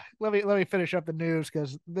 Let me finish up the news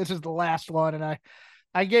because this is the last one, and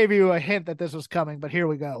I gave you a hint that this was coming, but here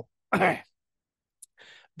we go.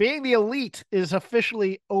 Being the Elite is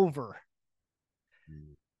officially over.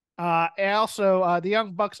 And also, the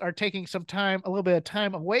Young Bucks are taking a little bit of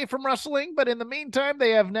time away from wrestling, but in the meantime,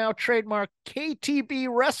 they have now trademarked KTB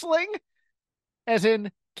Wrestling, as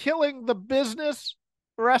in killing the business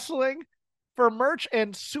wrestling, for merch,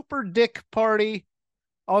 and Super Dick Party.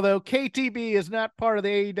 Although KTB is not part of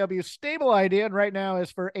the AEW stable idea, and right now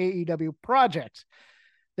is for AEW projects.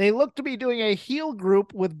 They look to be doing a heel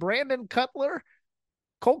group with Brandon Cutler.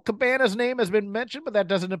 Colt Cabana's name has been mentioned, but that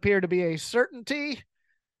doesn't appear to be a certainty.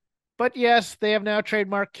 But yes, they have now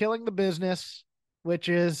trademarked Killing the Business, which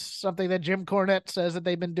is something that Jim Cornette says that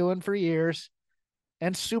they've been doing for years,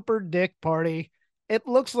 and Super Dick Party. It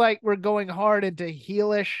looks like we're going hard into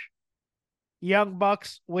heelish Young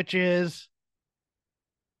Bucks, which is,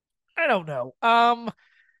 I don't know.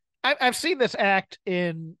 I've seen this act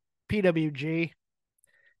in PWG,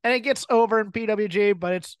 and it gets over in PWG,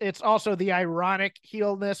 but it's also the ironic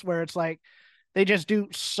heelness where it's like they just do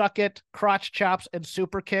suck it, crotch chops, and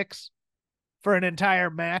super kicks for an entire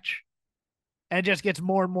match, and it just gets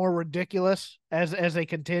more and more ridiculous as they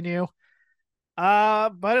continue.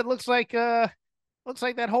 But it looks like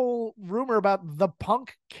that whole rumor about the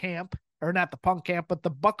Punk camp, or not the Punk camp, but the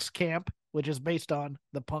Bucks camp, which is based on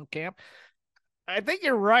the Punk camp. I think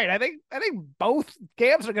you're right. I think both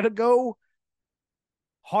camps are going to go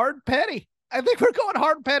hard petty. I think we're going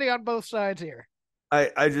hard petty on both sides here.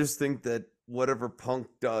 I just think that whatever Punk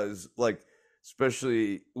does, like,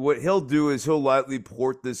 especially what he'll do is he'll lightly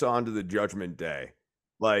port this onto the Judgment Day.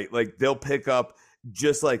 Like they'll pick up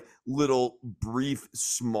just like little brief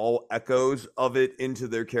small echoes of it into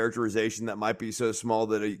their characterization that might be so small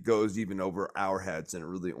that it goes even over our heads and it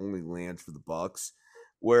really only lands for the Bucks.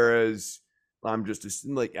 Whereas I'm just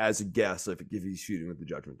like, as a guess, if he's shooting with the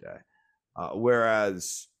Judgment Day.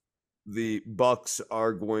 Whereas the Bucks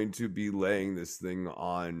are going to be laying this thing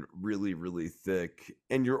on really, really thick.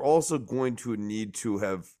 And you're also going to need to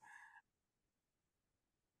have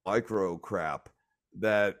micro crap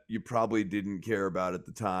that you probably didn't care about at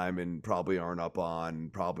the time and probably aren't up on,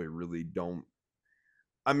 probably really don't.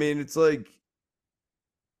 I mean, it's like,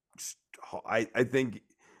 I think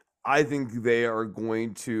they are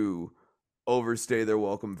going to overstay their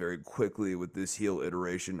welcome very quickly with this heel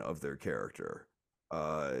iteration of their character.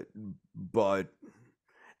 But,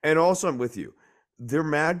 and also I'm with you. Their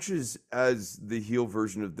matches as the heel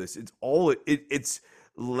version of this, it's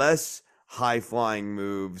less high flying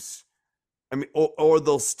moves. I mean, or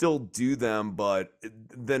they'll still do them, but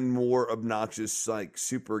then more obnoxious, like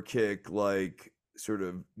super kick, like sort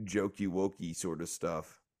of jokey wokey sort of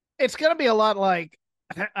stuff. It's going to be a lot like,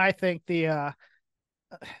 I think but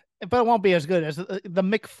it won't be as good as the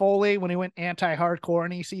Mick Foley when he went anti-hardcore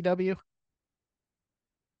in ECW.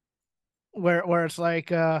 Where it's like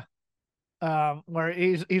where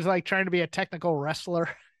he's like trying to be a technical wrestler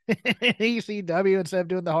in ECW instead of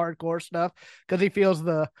doing the hardcore stuff because he feels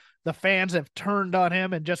the fans have turned on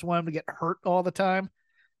him and just want him to get hurt all the time.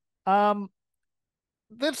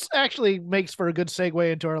 This actually makes for a good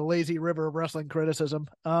segue into our lazy river of wrestling criticism.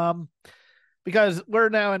 Because we're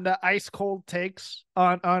now into ice cold takes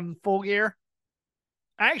on Full Gear.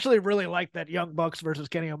 I actually really like that Young Bucks versus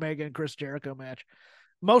Kenny Omega and Chris Jericho match.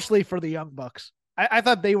 Mostly for the Young Bucks. I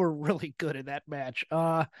thought they were really good in that match.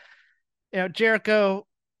 Jericho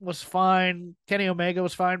was fine. Kenny Omega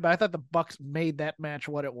was fine, but I thought the Bucks made that match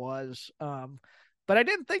what it was. But I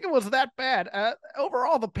didn't think it was that bad.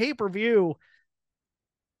 Overall, the pay-per-view.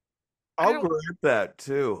 I'll grant that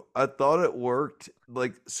too. I thought it worked.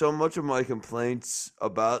 Like, so much of my complaints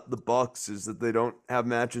about the Bucks is that they don't have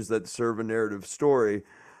matches that serve a narrative story.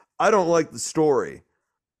 I don't like the story,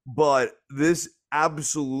 but this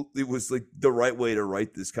absolutely was like the right way to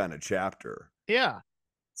write this kind of chapter. Yeah.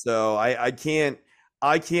 So I can't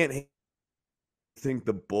think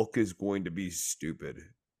the book is going to be stupid,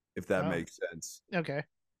 if that makes sense. Okay.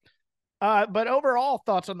 But overall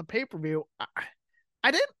thoughts on the pay-per-view.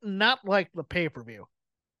 I did not like the pay-per-view.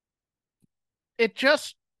 It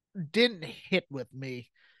just didn't hit with me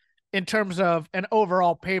in terms of an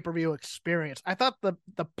overall pay-per-view experience. I thought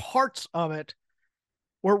the parts of it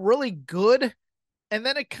were really good, and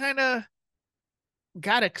then it kind of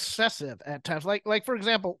got excessive at times. Like for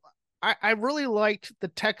example, I really liked the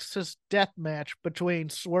Texas death match between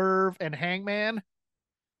Swerve and Hangman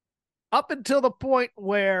up until the point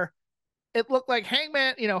where it looked like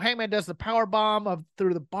Hangman does the power bomb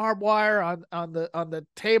through the barbed wire on the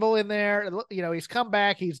table in there. He's come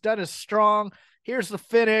back, he's done his strong. Here's the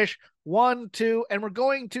finish. 1, 2, and we're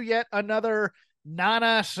going to yet another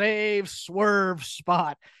Nana save Swerve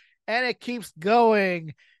spot. And it keeps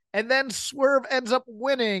going. And then Swerve ends up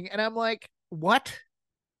winning. And I'm like, what?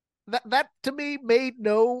 That to me made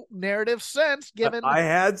no narrative sense given I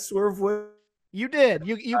had Swerve win. You did.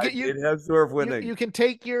 You did have Swerve winning. You can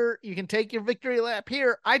take your victory lap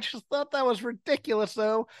here. I just thought that was ridiculous,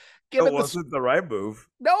 though. It wasn't the right move.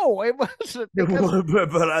 No, it wasn't.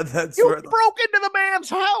 But that's you broke into the man's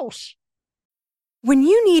house. When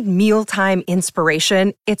you need mealtime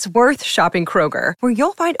inspiration, it's worth shopping Kroger, where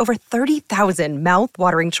you'll find over 30,000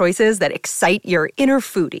 mouth-watering choices that excite your inner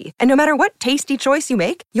foodie. And no matter what tasty choice you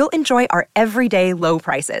make, you'll enjoy our everyday low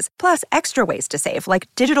prices, plus extra ways to save, like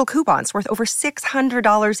digital coupons worth over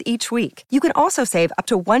 $600 each week. You can also save up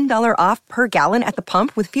to $1 off per gallon at the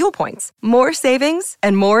pump with fuel points. More savings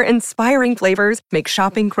and more inspiring flavors make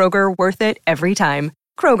shopping Kroger worth it every time.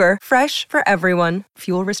 Kroger, fresh for everyone.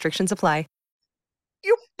 Fuel restrictions apply.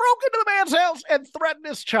 You broke into the man's house and threatened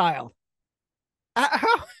his child. But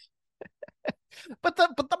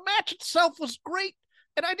the match itself was great,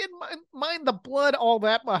 and I didn't mind the blood all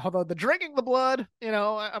that much. Although the drinking the blood,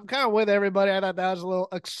 I'm kind of with everybody. I thought that was a little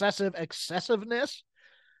excessiveness,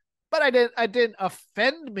 but I didn't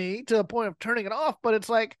offend me to the point of turning it off. But it's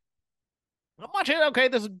like I'm watching it. Okay,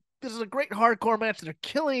 this is a great hardcore match. They're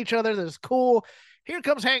killing each other. This is cool. Here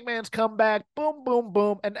comes Hangman's comeback. Boom, boom,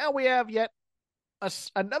 boom, and now we have yet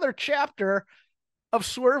another chapter of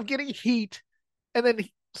Swerve getting heat, and then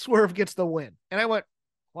Swerve gets the win. And I went,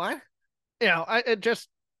 what? I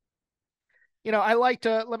like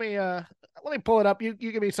to let me pull it up. You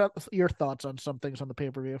give me your thoughts on some things on the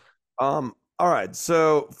pay-per-view. All right.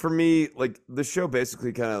 So for me, like the show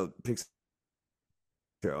basically kind of picks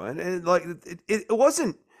show, and it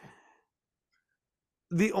wasn't.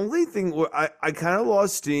 The only thing where I kind of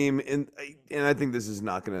lost steam, and I think this is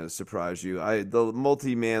not going to surprise you. The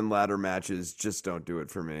multi-man ladder matches just don't do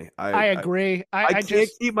it for me. I agree. I can't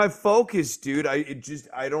keep my focus, dude.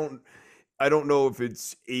 I don't know if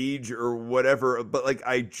it's age or whatever, but like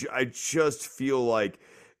I just feel like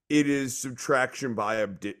it is subtraction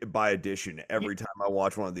by addition every time I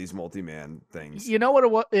watch one of these multi-man things. You know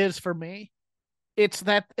what it is for me? It's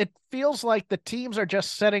that it feels like the teams are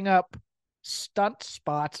just setting up stunt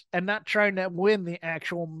spots and not trying to win the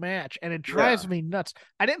actual match, and it drives me nuts.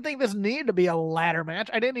 I didn't think this needed to be a ladder match.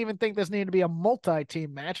 I didn't even think this needed to be a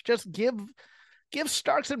multi-team match. Just give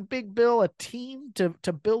Starks and Big Bill a team to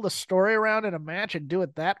build a story around in a match and do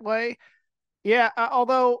it that way. Yeah,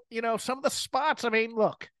 although some of the spots, I mean,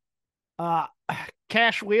 look,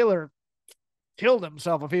 Cash Wheeler killed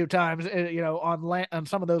himself a few times, on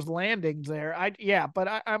some of those landings there.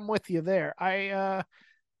 But I'm with you there.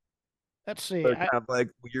 Let's see. Kind of like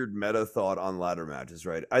weird meta thought on ladder matches,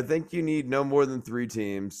 right? I think you need no more than 3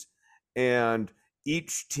 teams, and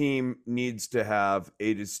each team needs to have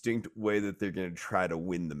a distinct way that they're going to try to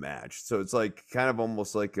win the match. So it's like kind of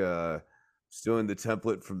almost like stealing the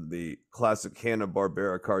template from the classic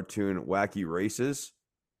Hanna-Barbera cartoon Wacky Races.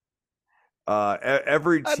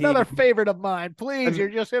 Every team, another favorite of mine. Please, you're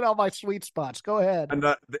just hitting all my sweet spots. Go ahead. And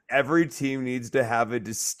every team needs to have a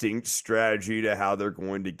distinct strategy to how they're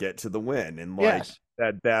going to get to the win, and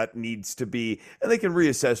that needs to be. And they can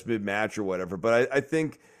reassess mid-match or whatever. But I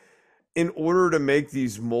think in order to make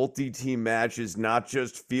these multi-team matches not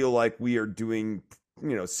just feel like we are doing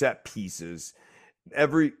set pieces,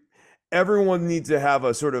 everyone needs to have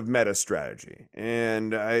a sort of meta strategy.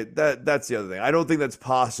 And that's the other thing. I don't think that's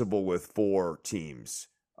possible with 4 teams.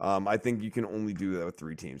 I think you can only do that with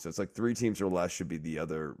 3 teams. So it's like 3 teams or less should be the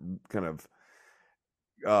other kind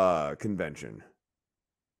of convention.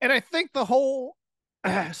 And I think the whole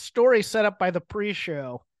story set up by the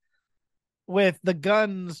pre-show with the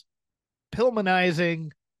Guns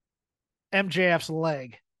Pillmanizing MJF's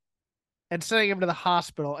leg and sending him to the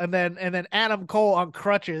hospital. And then Adam Cole on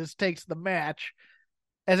crutches takes the match,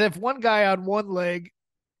 as if one guy on one leg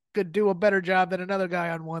could do a better job than another guy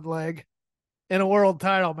on one leg in a world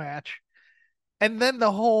title match. And then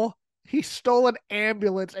he stole an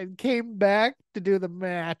ambulance and came back to do the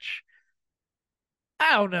match.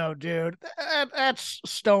 I don't know, dude. That's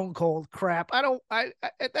Stone Cold crap.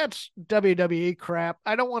 That's WWE crap.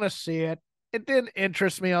 I don't want to see it. It didn't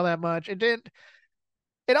interest me all that much.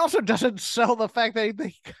 It also doesn't sell the fact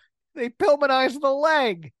that they Pillmanized the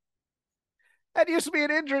leg. That used to be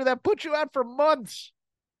an injury that put you out for months.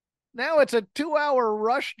 Now it's a 2-hour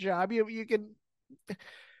rush job. You can.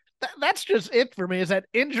 That's just it for me. Is that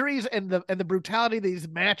injuries and the brutality of these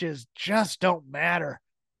matches just don't matter,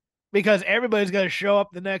 because everybody's going to show up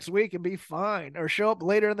the next week and be fine, or show up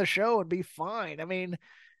later in the show and be fine. I mean,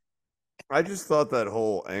 I just thought that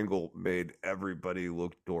whole angle made everybody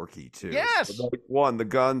look dorky too. Yes. So, like, one, the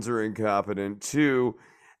Guns are incompetent. Two,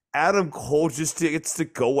 Adam Cole just gets to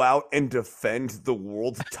go out and defend the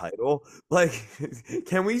world title. Like,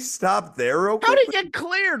 can we stop there? Okay? How did he get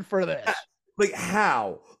cleared for this? Like,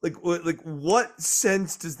 how? Like, what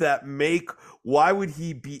sense does that make? Why would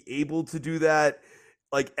he be able to do that?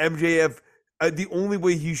 Like, MJF, the only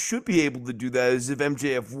way he should be able to do that is if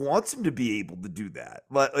MJF wants him to be able to do that.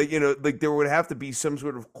 Like there would have to be some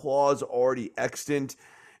sort of clause already extant,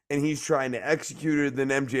 and he's trying to execute it. Then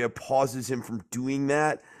MJF pauses him from doing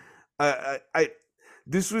that.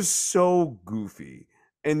 This was so goofy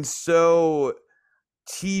and so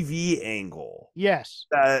TV angle. Yes.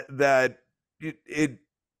 That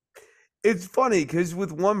it's funny because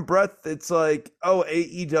with one breath, it's like, oh,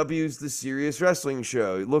 AEW's the serious wrestling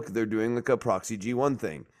show. Look, they're doing like a proxy G1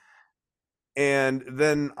 thing. And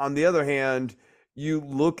then on the other hand, you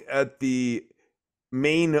look at the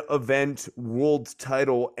main event world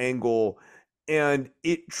title angle and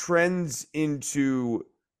it trends into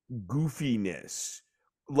goofiness,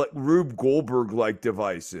 like Rube Goldberg like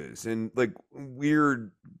devices and like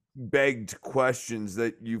weird begged questions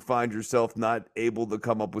that you find yourself not able to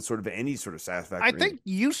come up with sort of any sort of satisfactory. I think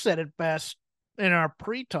you said it best in our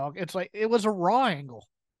pre-talk. It's like it was a Raw angle.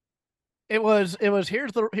 It was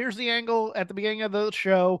here's the angle at the beginning of the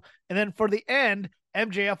show, and then for the end,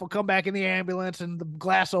 MJF will come back in the ambulance and the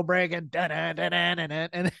glass will break and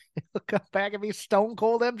and he'll come back and be Stone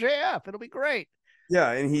Cold MJF. It'll be great.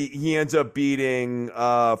 Yeah, and he ends up beating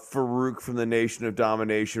Farouk from the Nation of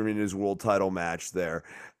Domination in his world title match there.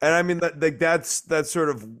 And I mean that's sort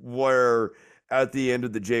of where at the end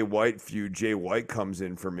of the Jay White feud, Jay White comes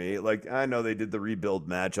in for me. Like, I know they did the rebuild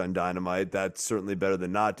match on Dynamite. That's certainly better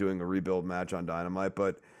than not doing a rebuild match on Dynamite,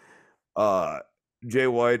 but Jay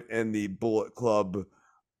White and the Bullet Club,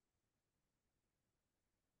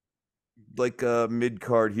 like a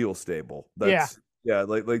mid-card heel stable. That's yeah,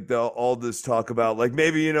 like all this talk about like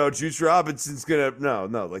maybe Juice Robinson's gonna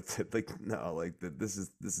this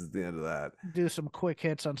is the end of that. Do some quick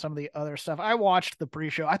hits on some of the other stuff. I watched the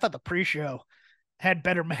pre-show. I thought the pre-show had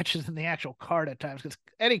better matches than the actual card at times, because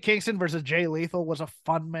Eddie Kingston versus Jay Lethal was a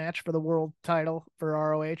fun match for the world title for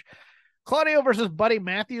ROH. Claudio versus Buddy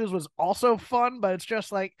Matthews was also fun, but it's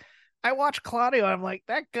just like, I watch Claudio and I'm like,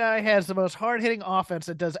 that guy has the most hard-hitting offense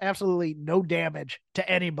that does absolutely no damage to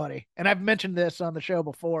anybody. And I've mentioned this on the show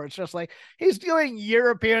before. It's just like he's doing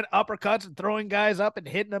European uppercuts and throwing guys up and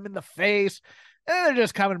hitting them in the face. And they're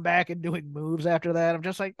just coming back and doing moves after that. I'm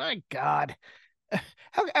just like, my God.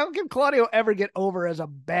 How can Claudio ever get over as a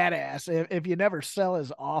badass if you never sell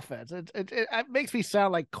his offense? It makes me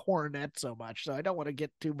sound like Cornette so much, so I don't want to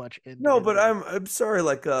get too much into it. No, but I'm sorry,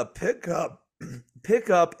 like pick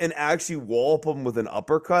up and actually wallop him with an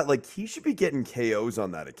uppercut. Like, he should be getting KOs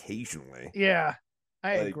on that occasionally. Yeah,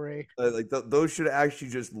 I agree. Those should actually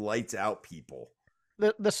just lights out people.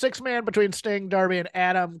 The 6-man between Sting, Darby, and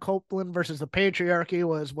Adam Copeland versus the Patriarchy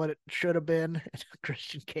was what it should have been.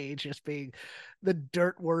 Christian Cage just being the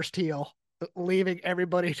dirt worst heel, leaving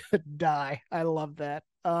everybody to die. I love that.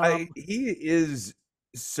 He is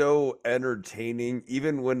so entertaining,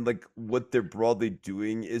 even when like what they're broadly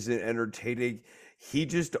doing isn't entertaining. He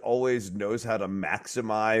just always knows how to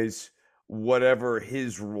maximize whatever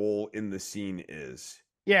his role in the scene is.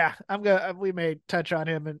 Yeah, we may touch on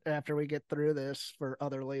him after we get through this for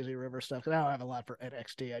other Lazy River stuff. I don't have a lot for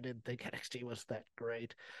NXT. I didn't think NXT was that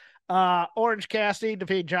great. Orange Cassidy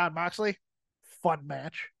defeated John Moxley. Fun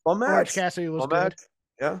match. Orange Cassidy was good.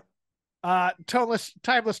 Yeah.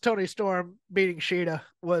 Timeless Tony Storm beating Sheeta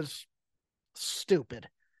was stupid.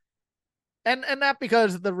 And not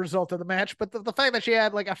because of the result of the match, but the fact that she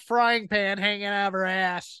had like a frying pan hanging out of her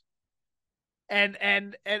ass. And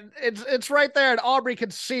it's right there, and Aubrey can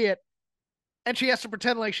see it. and she has to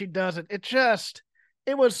pretend like she doesn't.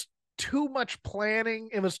 It was too much planning.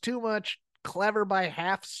 It was too much clever by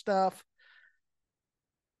half stuff.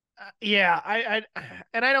 Yeah,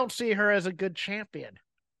 and I don't see her as a good champion.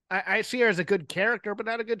 I see her as a good character, but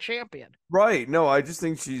not a good champion. Right. No, I just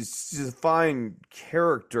think she's a fine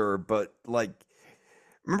character, but like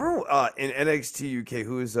remember in NXT UK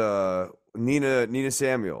who is Nina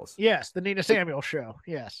Samuels. Yes, the Nina Samuels show.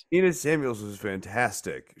 Yes. Nina Samuels was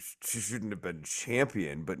fantastic. She shouldn't have been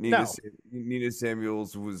champion, but Nina No. Nina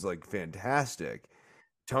Samuels was like fantastic.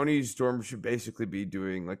 Tony Storm should basically be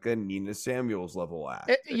doing like a Nina Samuels level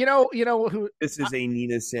act. You know who This is a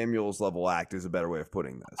Nina Samuels level act is a better way of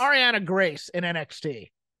putting this. Ariana Grace in NXT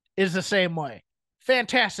is the same way.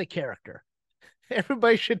 Fantastic character.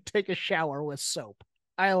 Everybody should take a shower with soap.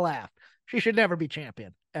 I laughed. She should never be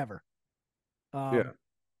champion ever. Yeah.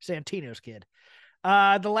 Santino's kid.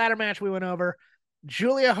 The ladder match we went over.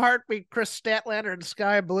 Julia Hart beat Chris Statlander in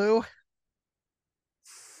Sky Blue.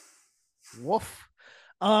 Woof.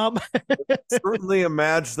 Certainly a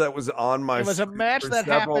match that was on my it was a match for that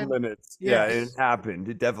several happened. minutes. Yes. Yeah, it happened.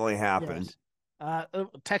 It definitely happened. Yes.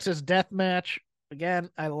 Texas Death Match.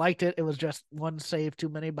 Again, I liked it. It was just one save too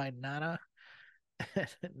many by Nana.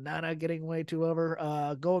 Nana getting way too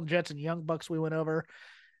over. Golden Jets and Young Bucks we went over.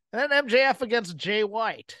 And then MJF against Jay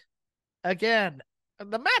White. Again,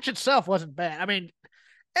 the match itself wasn't bad. I mean,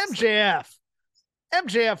 MJF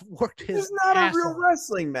worked his This is not ass a real off.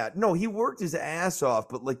 wrestling match. No, he worked his ass off,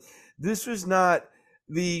 but like this was not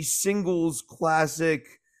the singles classic.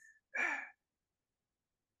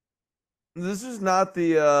 This is not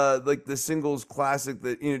the like the singles classic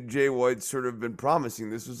that Jay White's sort of been promising.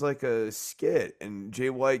 This was like a skit, and Jay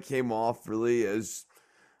White came off really as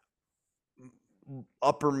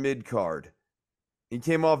upper mid card. He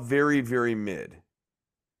came off very, very mid.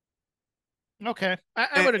 Okay,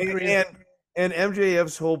 I would agree. And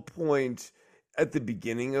MJF's whole point at the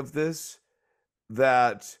beginning of this,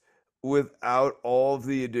 that without all of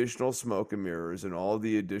the additional smoke and mirrors and all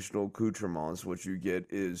the additional accoutrements, what you get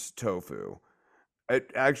is tofu.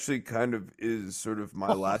 It actually kind of is sort of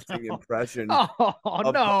my lasting impression.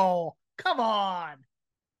 Oh no! Come on.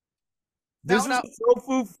 This was a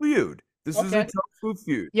tofu feud. This was a tofu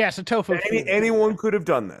feud. Yes, a tofu feud. Anyone could have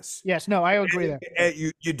done this. Yes, no, I agree there. And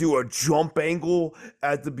you do a jump angle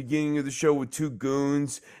at the beginning of the show with two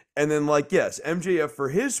goons. And then, like, yes, MJF for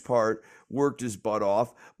his part worked his butt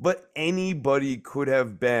off, but anybody could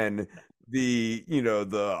have been the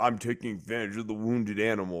I'm taking advantage of the wounded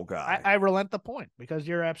animal guy. I relent the point because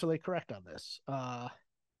you're absolutely correct on this.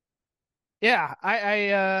 Yeah,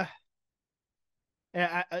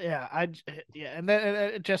 and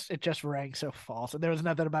then it just rang so false, and there was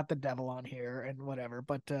nothing about the devil on here and whatever.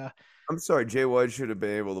 But I'm sorry, Jay White should have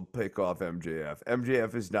been able to pick off MJF.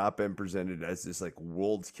 MJF has not been presented as this like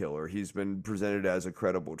world killer. He's been presented as a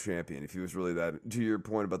credible champion. If he was really that, to your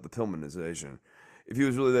point about the Pillmanization, if he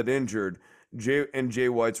was really that injured, Jay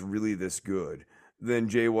White's really this good, then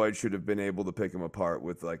Jay White should have been able to pick him apart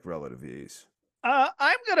with like relative ease.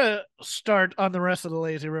 I'm gonna start on the rest of the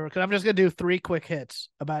Lazy River because I'm just gonna do 3 quick hits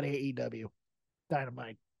about AEW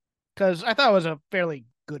Dynamite because I thought it was a fairly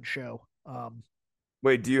good show.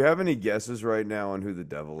 Wait, do you have any guesses right now on who the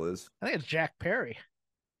devil is? I think it's Jack Perry.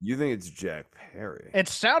 You think it's Jack Perry? It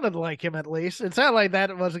sounded like him at least. It sounded like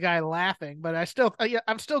that was a guy laughing, but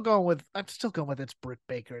I'm still going with it's Britt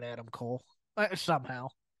Baker and Adam Cole somehow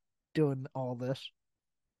doing all this.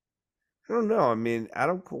 I don't know. I mean,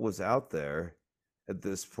 Adam Cole was out there at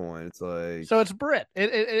this point. It's like so it's Britt.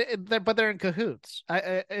 But they're in cahoots.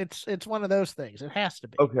 It's one of those things. It has to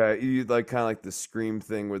be. Okay, you like kind of like the Scream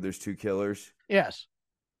thing where there's 2 killers. Yes,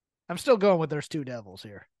 I'm still going with there's 2 devils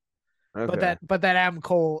here. Okay. But that Adam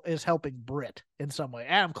Cole is helping Britt in some way.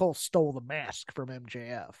 Adam Cole stole the mask from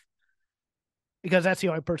MJF because that's the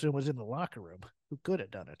only person who was in the locker room who could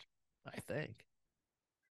have done it. I think.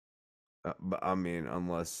 But I mean,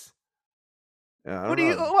 unless. Who do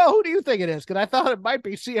you think it is? Because I thought it might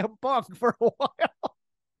be CM Punk for a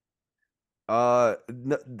while.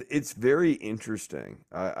 No, it's very interesting.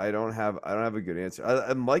 I don't have a good answer.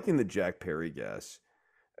 I'm liking the Jack Perry guess.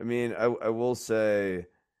 I mean, I will say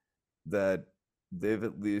that they've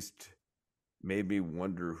at least made me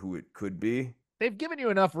wonder who it could be. They've given you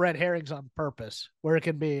enough red herrings on purpose where it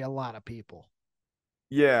can be a lot of people.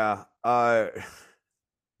 Yeah.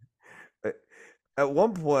 At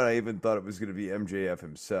one point, I even thought it was going to be MJF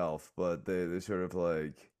himself, but they sort of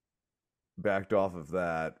like backed off of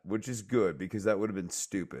that, which is good because that would have been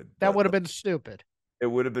stupid. That would have been stupid. It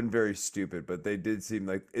would have been very stupid, but it seemed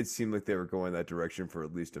like they were going that direction for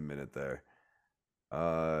at least a minute there.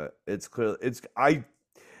 It's clear.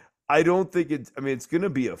 I don't think it's. I mean, it's gonna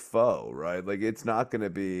be a foe, right? Like it's not gonna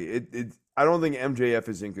be. I don't think MJF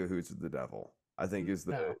is in cahoots with the devil. I think is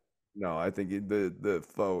the No. no. I think the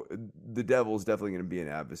foe. The devil is definitely gonna be an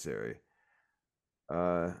adversary.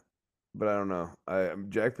 But I don't know.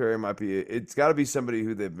 Jack Perry might be. It's got to be somebody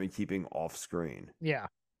who they've been keeping off screen. Yeah.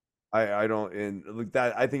 I don't and like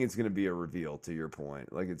that. I think it's going to be a reveal. To your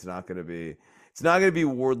point, like it's not going to be. It's not going to be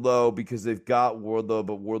Wardlow because they've got Wardlow,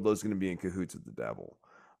 but Wardlow's going to be in cahoots with the devil.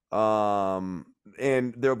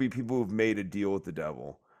 And there'll be people who've made a deal with the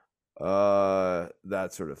devil.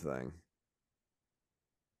 That sort of thing.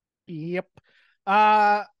 Yep.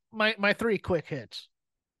 My three quick hits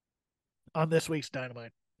on this week's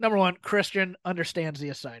Dynamite. Number one, Christian understands the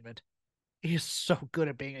assignment. He's so good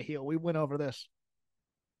at being a heel. We went over this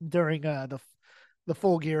during the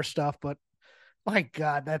Full Gear stuff, but my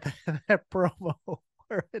God, that promo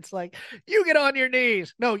where it's like, you get on your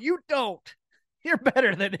knees. No, you don't. You're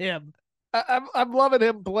better than him. I'm loving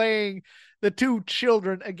him playing the two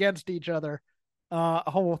children against each other.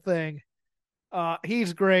 Whole thing.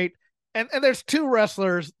 He's great. And there's two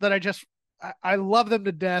wrestlers that I love them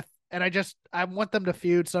to death. And I want them to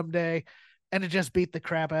feud someday and to just beat the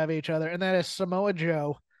crap out of each other. And that is Samoa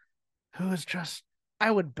Joe, who is I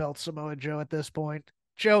would belt Samoa Joe at this point.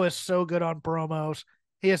 Joe is so good on promos.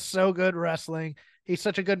 He is so good wrestling. He's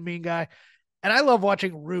such a good mean guy. And I love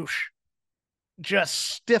watching Roosh just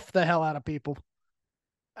stiff the hell out of people.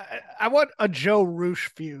 I want a Joe Roosh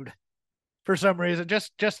feud for some reason.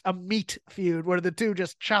 Just a meat feud where the two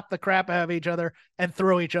just chop the crap out of each other and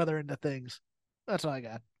throw each other into things. That's all I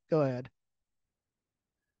got. Go ahead.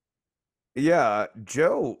 Yeah,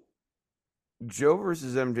 Joe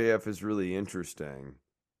versus MJF is really interesting.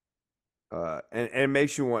 And it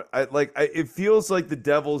makes you want. It feels like the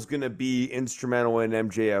devil's gonna be instrumental in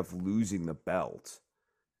MJF losing the belt.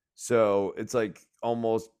 So it's like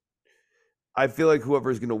almost. I feel like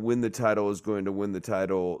whoever's gonna win the title is going to win the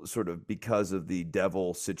title sort of because of the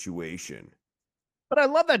devil situation. But I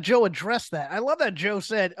love that Joe addressed that. I love that Joe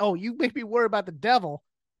said, "Oh, you make me worry about the devil.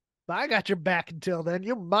 I got your back until then.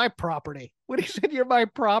 You're my property." When he said you're my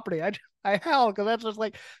property, I howled because that's just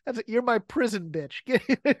like you're my prison bitch. Get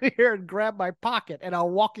in here and grab my pocket, and I'll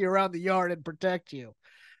walk you around the yard and protect you.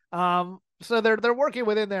 So they're working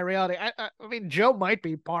within that reality. I mean, Joe might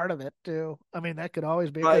be part of it too. I mean, that could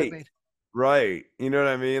always be right. Good. Right. You know what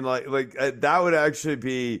I mean? That would actually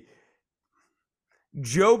be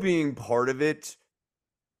Joe being part of it.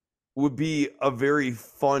 Would be a very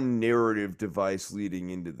fun narrative device leading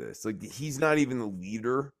into this. Like he's not even the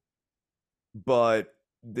leader, but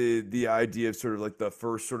the idea of sort of like the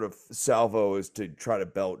first sort of salvo is to try to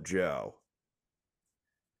belt Joe.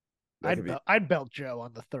 I'd belt Joe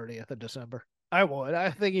on the 30th of December. I would. I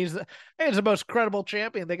think he's the most credible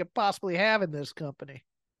champion they could possibly have in this company.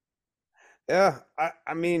 Yeah,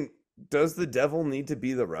 I mean, does the devil need to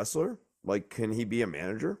be the wrestler? Like, can he be a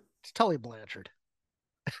manager? It's Tully Blanchard.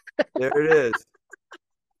 There it is.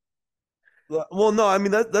 Well, no, I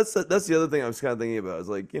mean that's the other thing I was kind of thinking about. Is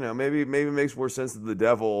like, maybe it makes more sense that the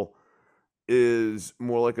devil is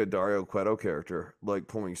more like a Dario Cueto character, like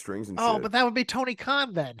pulling strings and shit. Oh, but that would be Tony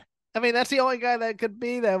Khan then. I mean, that's the only guy that could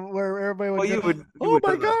be that where everybody would. Oh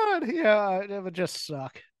my God! Yeah, it would just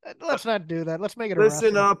suck. Let's not do that. Let's make it.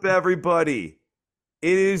 Listen up, everybody.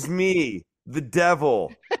 It is me, the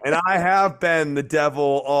devil, and I have been the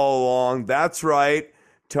devil all along. That's right.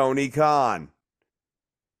 Tony Khan.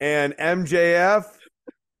 And MJF,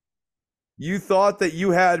 you thought that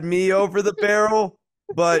you had me over the barrel,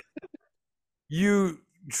 but you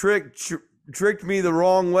tricked me the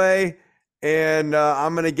wrong way, and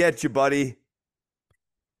I'm going to get you, buddy.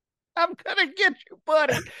 I'm going to get you,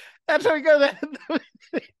 buddy. That's how we go.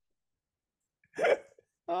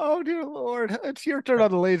 Oh, dear Lord. It's your turn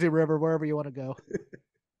on the lazy river, wherever you want to go.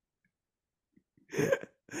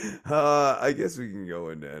 I guess we can go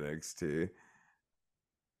into NXT.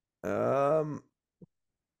 What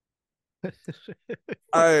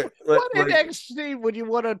NXT would you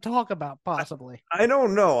want to talk about, possibly? I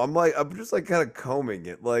don't know. I'm just like kind of combing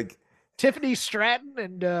it. Like Tiffany Stratton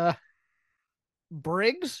and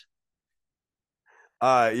Briggs.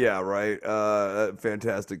 Yeah, right.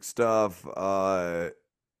 Fantastic stuff. I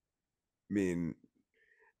mean,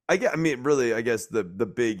 really, I guess the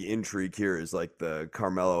big intrigue here is like the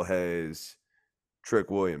Carmelo Hayes,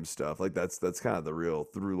 Trick Williams stuff. Like that's kind of the real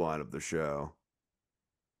through line of the show.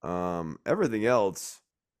 Everything else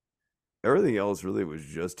really was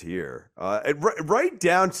just here. Right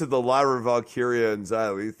down to the Lyra Valkyria and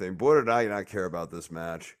Xia Li thing. Boy, did I not care about this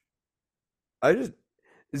match. Xia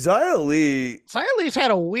Li's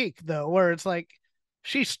had a week though, where it's like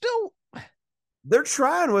she's still They're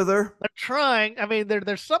trying with her. They're trying. I mean,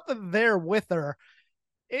 there's something there with her.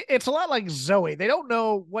 It's a lot like Zoe. They don't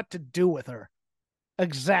know what to do with her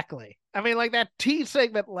exactly. I mean, like that tea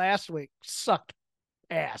segment last week sucked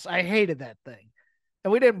ass. I hated that thing,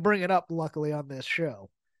 and we didn't bring it up luckily on this show.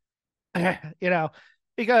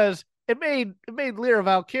 Because it made Lyra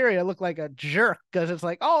Valkyria look like a jerk because it's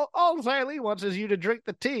like all Xylee wants is you to drink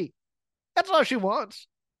the tea. That's all she wants.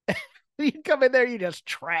 You come in there, you just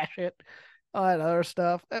trash it, all that other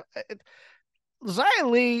stuff.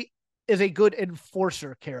 Xylee is a good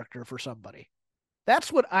enforcer character for somebody.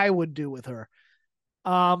 That's what I would do with her.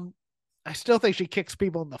 I still think she kicks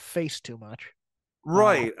people in the face too much.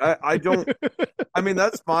 Right. I don't. I mean,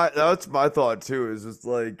 that's my thought too. Is it's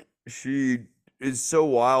like she is so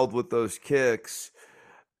wild with those kicks,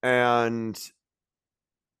 and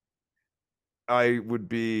I would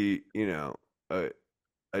be,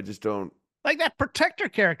 I just don't. Like that protector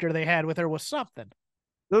character they had with her was something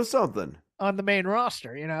There's something. on the main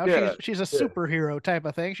roster. Yeah, She's a yeah. superhero type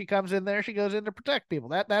of thing. She comes in there, she goes in to protect people.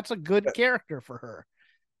 That's a good character for her.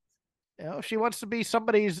 If she wants to be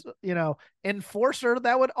somebody's, enforcer,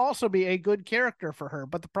 that would also be a good character for her.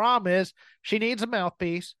 But the problem is she needs a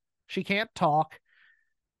mouthpiece. She can't talk.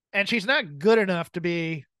 And she's not good enough to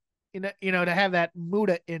be, to have that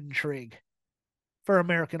Muda intrigue for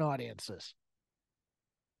American audiences.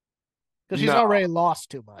 Because she's already lost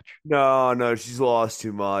too much. No, she's lost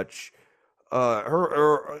too much.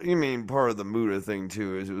 You mean part of the Muda thing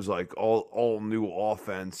too is it was like all new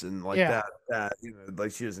offense and like that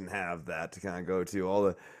like she doesn't have that to kind of go to.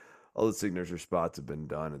 All the signature spots have been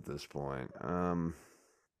done at this point.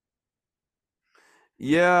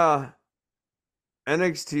 Yeah,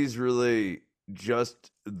 NXT's really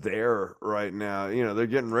just there right now. They're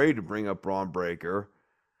getting ready to bring up Braun Breaker.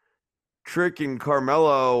 Trick and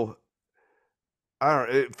Carmelo, I don't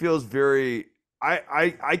know, it feels very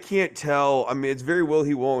I can't tell. I mean, it's very will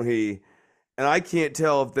he, won't he? And I can't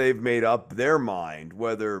tell if they've made up their mind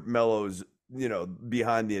whether Melo's,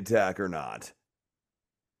 behind the attack or not.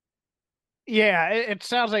 Yeah, it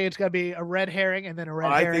sounds like it's going to be a red herring and then a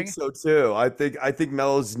red I herring. think so too. I think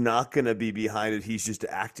Melo's not going to be behind it. He's just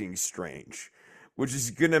acting strange, which is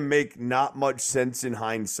going to make not much sense in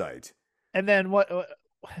hindsight. And then what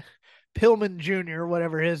Pillman Jr.,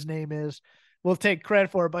 whatever his name is, will take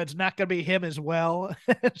credit for it, but it's not going to be him as well.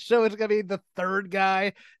 So it's going to be the third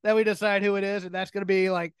guy that we decide who it is, and that's going to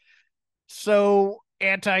be like so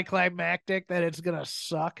anticlimactic that it's going to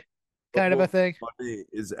suck, kind of a thing. Funny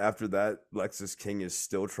is after that, Lexus King is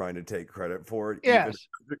still trying to take credit for it. Yes.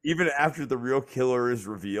 Even after the real killer is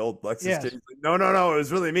revealed, Lexus Yes. King's like, no, it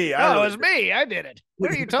was really me. It was me. I did it.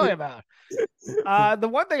 What are you talking about? The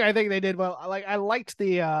one thing I think they did well, I liked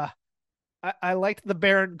the I liked the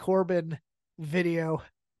Baron Corbin video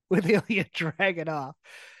with Ilya Dragunov.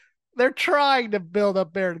 They're trying to build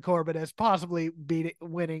up Baron Corbin as possibly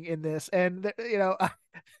winning in this, and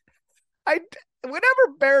I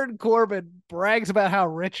whenever Baron Corbin brags about how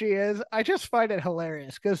rich he is, I just find it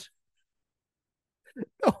hilarious because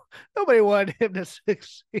nobody wanted him to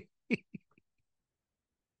succeed.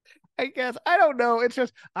 I guess I don't know. It's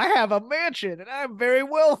just I have a mansion and I'm very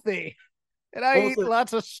wealthy, and I eat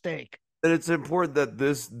lots of steak. And it's important that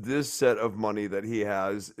this set of money that he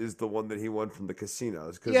has is the one that he won from the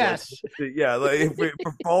casinos. Yes. Like if we're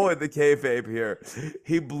following the kayfabe here,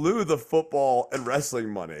 he blew the football and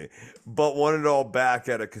wrestling money, but won it all back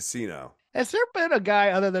at a casino. Has there been a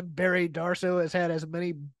guy other than Barry Darso who has had as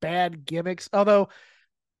many bad gimmicks? Although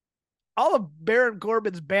all of Baron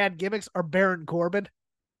Corbin's bad gimmicks are Baron Corbin.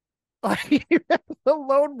 Like you have the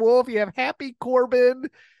Lone Wolf, you have Happy Corbin,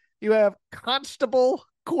 you have Constable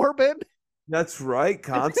Corbin. That's right,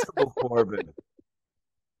 Constable Corbin.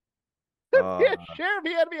 Yeah, sheriff,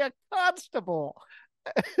 he had to be a constable.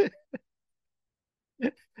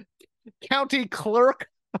 County clerk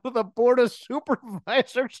of the board of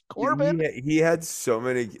supervisors, Corbin. He had so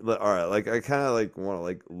many. All right, like I kind of like want to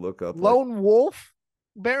like look up Lone Wolf,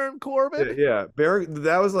 Baron Corbin. Yeah, Baron.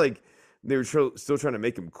 That was like they were still trying to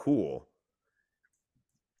make him cool.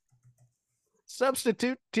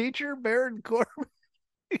 Substitute teacher, Baron Corbin.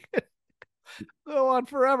 Go on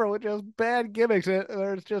forever with just bad gimmicks.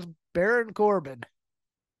 It's just Baron Corbin.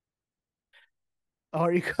 Oh,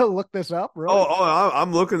 are you gonna look this up? Really?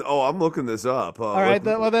 I'm looking. I'm looking this up. All right.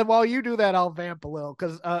 Then while you do that, I'll vamp a little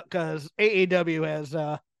because AEW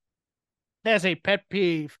has a pet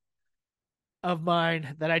peeve of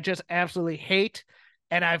mine that I just absolutely hate,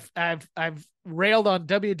 and I've railed on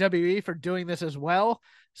WWE for doing this as well.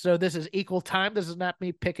 So this is equal time. This is not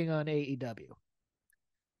me picking on AEW.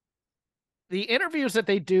 The interviews that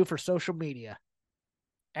they do for social media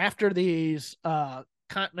after these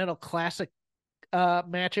Continental Classic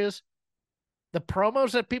matches, the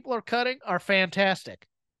promos that people are cutting are fantastic.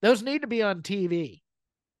 Those need to be on TV.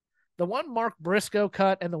 The one Mark Briscoe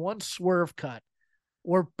cut and the one Swerve cut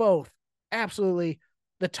were both absolutely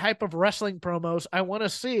the type of wrestling promos I want to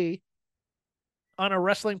see on a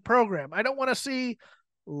wrestling program. I don't want to see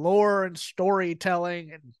lore and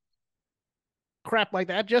storytelling and crap like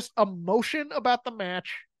that. Just emotion about the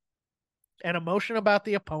match and emotion about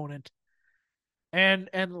the opponent, and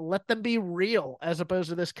let them be real as opposed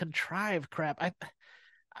to this contrived crap.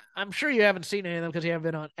 I'm sure you haven't seen any of them because you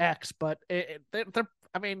haven't been on X, but they're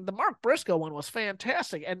I mean, the Mark Briscoe one was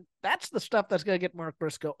fantastic, and that's the stuff that's going to get Mark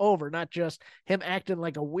Briscoe over, not just him acting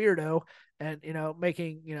like a weirdo and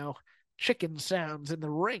making chicken sounds in the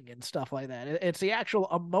ring and stuff like that. It's the actual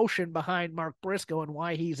emotion behind Mark Briscoe and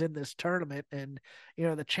why he's in this tournament, and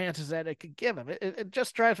the chances that it could give him. It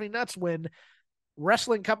just drives me nuts when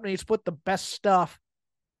wrestling companies put the best stuff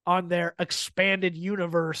on their expanded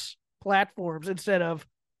universe platforms instead of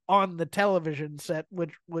on the television set,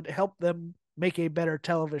 which would help them make a better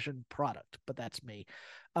television product. But that's me.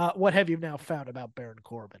 What have you now found about Baron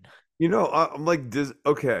Corbin? I'm like,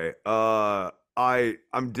 okay.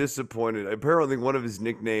 I'm disappointed. Apparently, one of his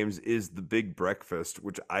nicknames is the Big Breakfast,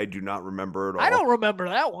 which I do not remember at all. I don't remember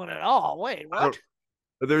that one at all. Wait, what?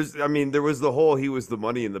 There was he was the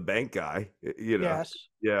Money in the Bank guy. Yes.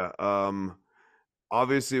 Yeah.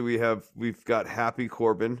 Obviously, we've got Happy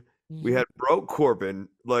Corbin. We had Broke Corbin.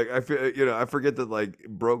 Like I forget that like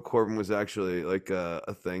Broke Corbin was actually like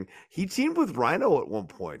a thing. He teamed with Rhino at one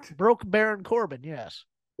point. Broke Baron Corbin, yes.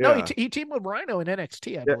 Yeah. No, he teamed with Rhino in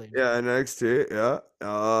NXT, I believe. Yeah, in NXT,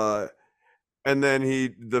 yeah. And then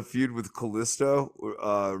the feud with Kalisto.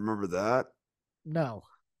 Remember that? No,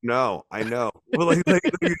 I know. Well, like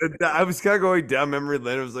I was kind of going down memory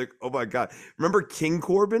lane. I was like, oh my god, remember King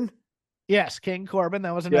Corbin? Yes, King Corbin.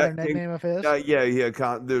 That was another nickname of his.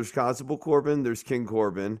 There's Constable Corbin. There's King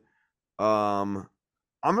Corbin. I'm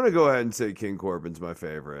gonna go ahead and say King Corbin's my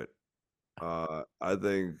favorite. I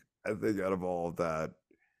think out of all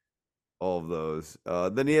of those.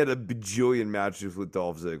 Then he had a bajillion matches with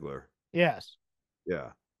Dolph Ziggler. Yes.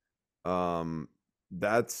 Yeah.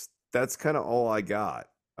 That's kind of all I got.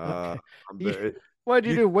 What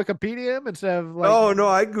did you do? Wikipedia him instead of like? Oh no,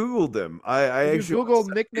 I googled him. I actually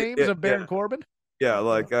googled nicknames of Baron Corbin. Yeah,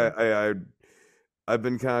 like I've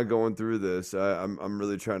been kind of going through this. I'm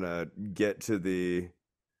really trying to get to the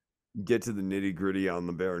nitty gritty on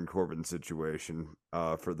the Baron Corbin situation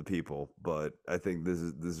for the people, but I think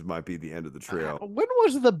this might be the end of the trail. When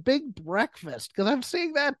was the Big Breakfast? Because I'm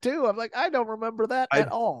seeing that too. I'm like, I don't remember that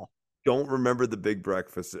at all. Don't remember the Big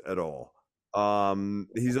Breakfast at all.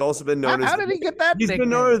 He's also been known how did he get that? He's nickname?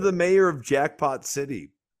 been known as the mayor of Jackpot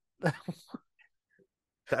City. Where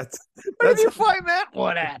did you find that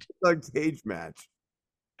one at? A cage match.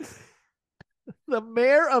 The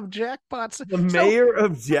mayor of Jackpot City. The mayor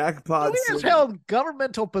of Jackpot City. He has held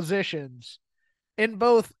governmental positions in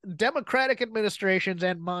both democratic administrations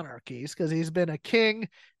and monarchies because he's been a king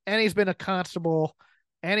and he's been a constable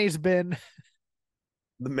and he's been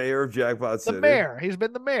the mayor of Jackpot City. The mayor. He's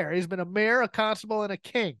been the mayor. He's been a mayor, a constable, and a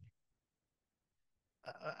king.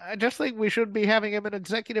 I just think we shouldn't be having him in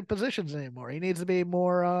executive positions anymore. He needs to be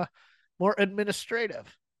more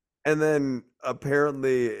administrative. And then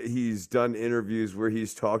apparently he's done interviews where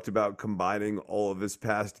he's talked about combining all of his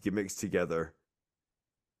past gimmicks together.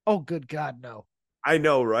 Oh, good God, no. I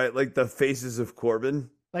know, right? Like the Faces of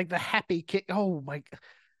Corbin. Like the Happy King. Oh, my.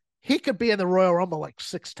 He could be in the Royal Rumble like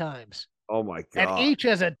 6 times. Oh my god! And each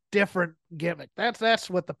has a different gimmick. That's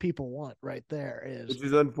what the people want right there. Which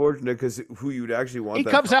is unfortunate because who you'd actually want. He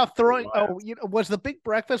comes out throwing. Oh, was the Big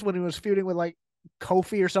Breakfast when he was feuding with like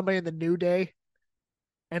Kofi or somebody in the New Day,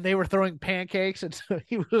 and they were throwing pancakes, and so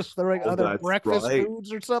he was throwing other breakfast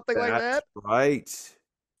foods or something like that. Right.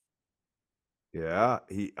 Yeah,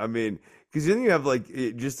 because then you have like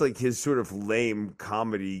just like his sort of lame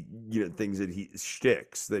comedy, things that he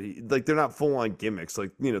shticks that he like they're not full on gimmicks,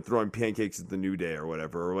 like throwing pancakes at the New Day or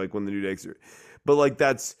whatever, or like when the New Days are, but like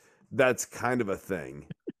that's kind of a thing.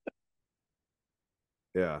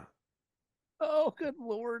 Yeah. Oh, good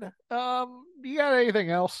Lord. You got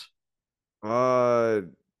anything else?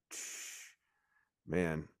 Man.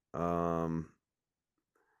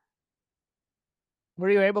 Were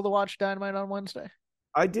you able to watch Dynamite on Wednesday?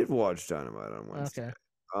 I did watch Dynamite on Wednesday.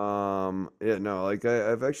 Okay. Yeah, no, like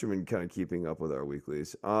I've actually been kind of keeping up with our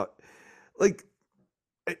weeklies. Like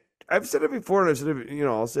I've said it before, and I've said it,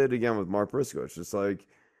 I'll say it again with Mark Briscoe. It's just like,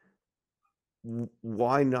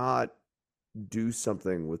 why not do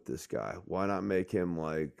something with this guy? Why not make him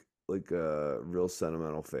like like a real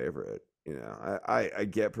sentimental favorite. You know, I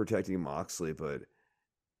get protecting Moxley, but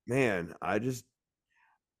man,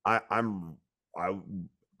 I'm I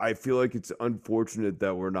I feel like it's unfortunate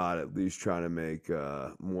that we're not at least trying to make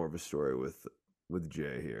more of a story with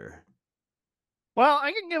Jay here. Well,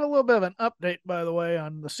 I can give a little bit of an update, by the way,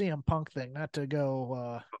 on the CM Punk thing. Not to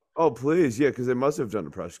go. Oh, please, yeah, because they must have done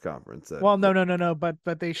a press conference. Well, no.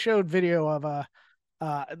 But they showed video of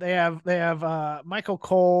they have Michael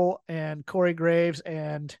Cole and Corey Graves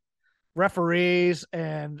and referees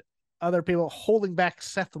and other people holding back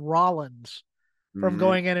Seth Rollins from Mhm.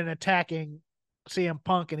 going in and attacking CM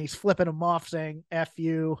Punk, and he's flipping him off, saying "F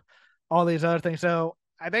you," all these other things. So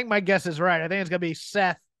I think my guess is right. I think it's gonna be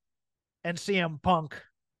Seth and CM Punk.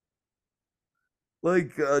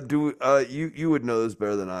 Like, you would know this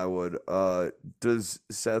better than I would. Does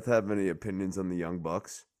Seth have any opinions on the Young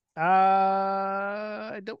Bucks?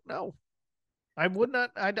 I don't know. I would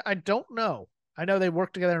not. I don't know. I know they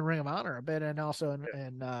work together in Ring of Honor a bit, and also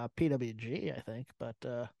in PWG, I think. But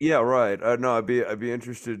Yeah, right. No, I'd be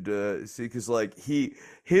interested to see because like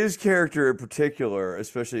his character in particular,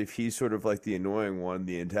 especially if he's sort of like the annoying one,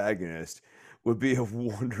 the antagonist, would be a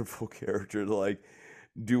wonderful character to like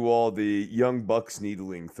do all the Young Bucks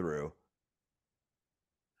needling through.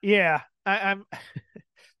 yeah, I'm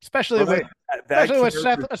especially But with that Seth,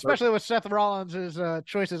 character, especially with Seth Rollins'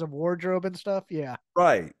 choices of wardrobe and stuff. Yeah,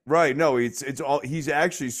 right. No, it's all he's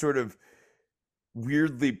actually sort of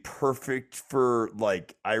weirdly perfect for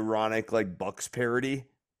like ironic like Bucks parody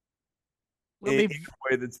let in me.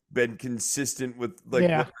 a way that's been consistent with like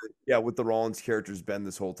Yeah, what the Rollins character's been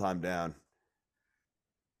this whole time down.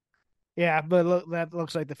 yeah, but look, that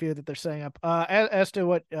looks like the feud that they're setting up. As to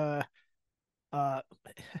what uh,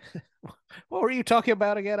 what were you talking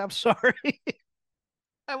about again? I'm sorry.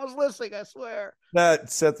 I was listening. I swear. That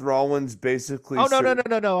Seth Rollins basically Oh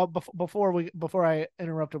no. Before I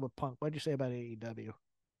interrupted with Punk, what'd you say about AEW?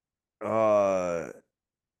 uh,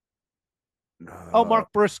 Oh, uh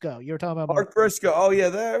Mark Briscoe. You were talking about Mark Briscoe. Oh yeah,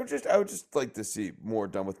 I would just like to see more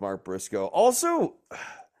done with Mark Briscoe. Also,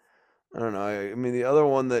 I don't know. I mean, the other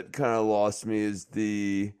one that kind of lost me is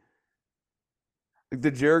the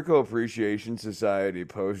Jericho Appreciation Society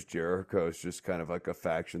post Jericho is just kind of like a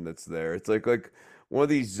faction that's there. It's like one of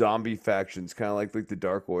these zombie factions, kind of like the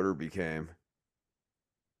Dark Order became.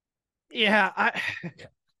 Yeah, I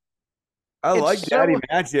it's like Daddy so.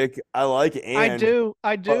 Magic. I like I Ange, do.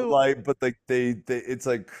 I but do. like they it's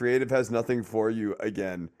like creative has nothing for you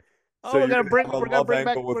again. Oh, So you're gonna have a we're gonna love bring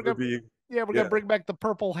back angle with Ruby. we're gonna Yeah. bring back the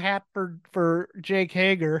purple hat for Jake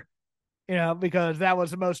Hager, because that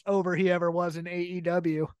was the most over he ever was in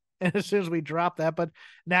AEW. And as soon as we drop that, but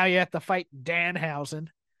now you have to fight Danhausen.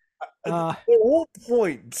 The whole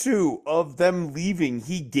point too of them leaving,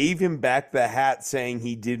 he gave him back the hat saying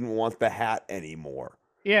he didn't want the hat anymore.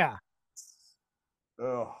 Yeah,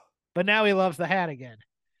 Ugh. but now he loves the hat again.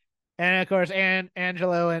 And of course,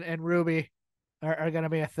 Angelo and Ruby are going to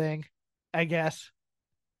be a thing, I guess.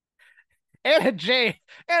 Anna Jay's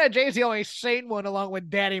the only sane one along with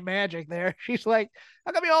Daddy Magic there. She's like,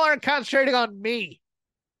 how come you all aren't concentrating on me?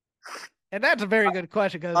 And that's a very good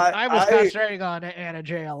question because I was concentrating on Anna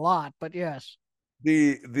Jay a lot, but yes.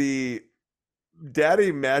 The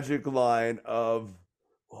Daddy Magic line of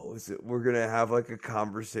what was it? We're gonna have like a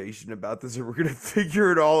conversation about this, and we're gonna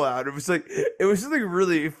figure it all out. It was something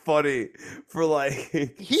really funny for like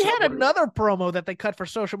he had another promo that they cut for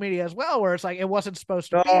social media as well, where it's like it wasn't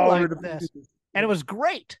supposed to be like this, and it was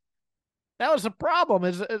great. That was the problem.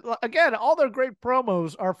 Is again, all their great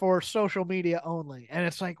promos are for social media only, and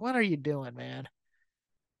it's like, what are you doing, man?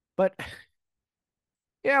 But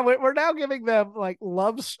yeah, we're now giving them like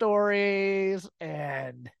love stories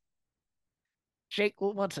and Jake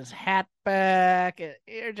wants his hat back. And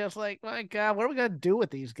you're just like, my God, what are we gonna do with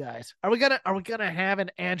these guys? Are we gonna have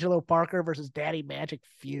an Angelo Parker versus Daddy Magic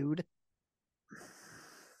feud?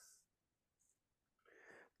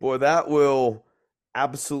 Boy, that will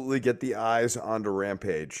absolutely get the eyes onto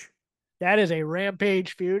Rampage. That is a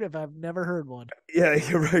Rampage feud if I've never heard one. Yeah,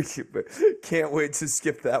 you're right. But can't wait to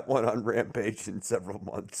skip that one on Rampage in several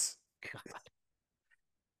months. God.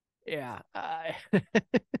 Yeah.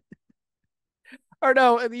 Or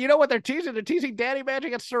no, you know what they're teasing? They're teasing Daddy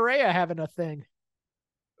Magic and Saraya having a thing.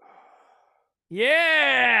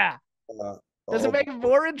 Yeah. Does it make it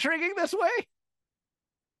more intriguing this way?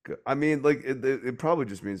 I mean, like it probably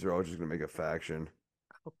just means they're all just gonna make a faction.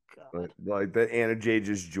 Oh God! Like that Anna Jay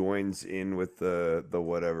just joins in with the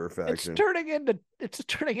whatever faction. It's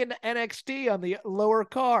turning into NXT on the lower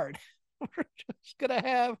card. We're just gonna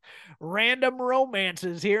have random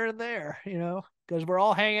romances here and there, because we're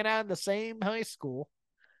all hanging out in the same high school.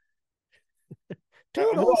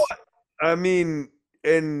 Toodles. I mean,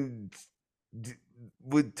 and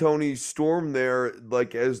with Tony Storm there,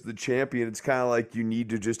 like as the champion, it's kind of like you need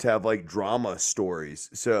to just have like drama stories.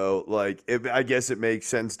 So, like, I guess it makes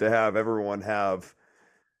sense to have everyone have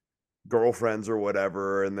girlfriends or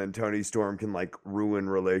whatever, and then Tony Storm can like ruin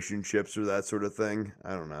relationships or that sort of thing.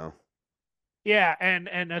 I don't know. Yeah,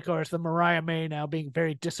 and of course the Mariah May now being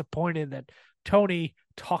very disappointed that Tony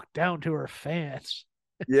talked down to her fans.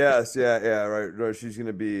 Yes, yeah, right. She's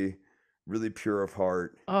gonna be really pure of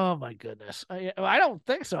heart. Oh my goodness, I don't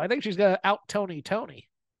think so. I think she's gonna out Tony.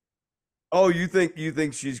 Oh, you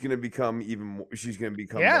think she's gonna become even more? She's gonna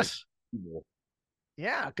become Yes. Like, evil.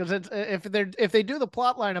 Yeah, because it's if they do the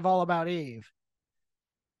plot line of All About Eve,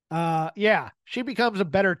 she becomes a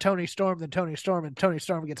better Tony Storm than Tony Storm, and Tony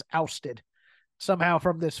Storm gets ousted somehow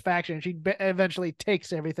from this faction. She eventually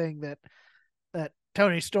takes everything that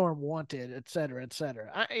Tony Storm wanted, et cetera, et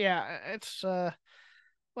cetera. It's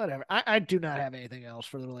whatever. I do not have anything else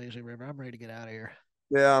for the Lazy River. I'm ready to get out of here.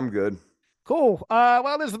 Yeah, I'm good. Cool.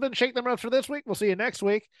 Well, this has been Shake Them Ropes for this week. We'll see you next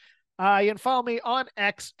week. You can follow me on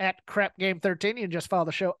X at CrapGame13. You can just follow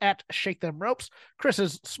the show at Shake Them Ropes. Chris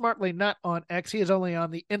is smartly not on X. He is only on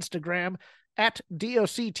the Instagram at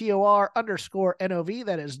DOCTOR_NOV.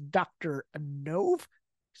 That is Dr. Nove.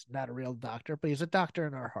 He's not a real doctor, but he's a doctor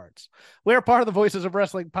in our hearts. We're part of the Voices of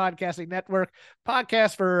Wrestling Podcasting Network,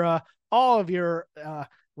 podcast for all of your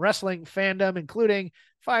wrestling fandom, including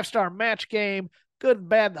 5-Star Match Game, Good,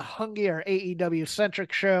 Bad, the Hungy, our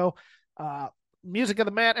AEW-centric show, Music of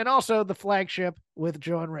the Mat, and also the flagship with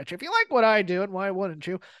Joe and Rich. If you like what I do, and why wouldn't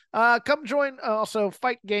you, come join also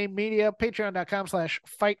Fight Game Media,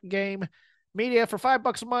 patreon.com/fightgamemedia. For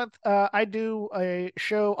 $5 a month. I do a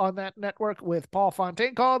show on that network with Paul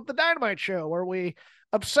Fontaine called The Dynamite Show, where we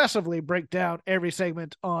obsessively break down every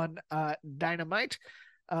segment on Dynamite.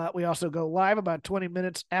 We also go live about 20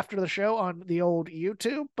 minutes after the show on the old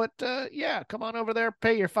YouTube. But come on over there,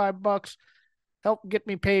 pay your $5. Help get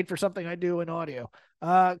me paid for something I do in audio.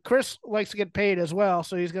 Chris likes to get paid as well,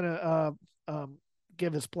 so he's going to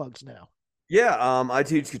give his plugs now. Yeah, I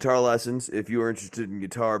teach guitar lessons. If you are interested in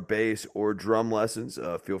guitar, bass, or drum lessons,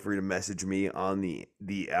 feel free to message me on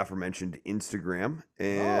the aforementioned Instagram.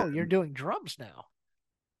 And you're doing drums now.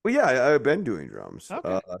 Well, yeah, I've been doing drums.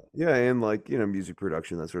 Okay. And like, music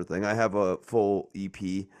production, that sort of thing. I have a full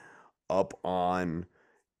EP up on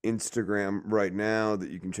Instagram right now that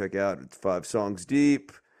you can check out. It's 5 songs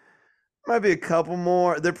deep. Might be a couple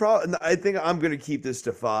more. I think I'm gonna keep this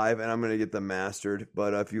to 5, and I'm gonna get them mastered.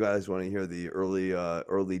 But if you guys want to hear the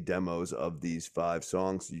early demos of these 5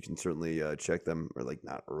 songs, you can certainly check them. Or like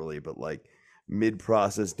not early, but like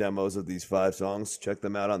mid-process demos of these 5 songs. Check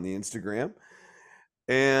them out on the Instagram.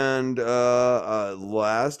 And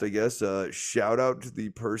last, I guess, shout out to the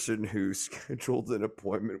person who scheduled an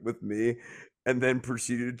appointment with me and then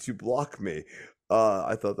proceeded to block me.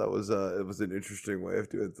 I thought that was it was an interesting way of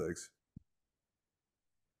doing things.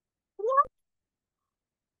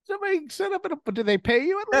 Somebody set up but did they pay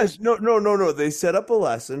you at Yes, least? no. They set up a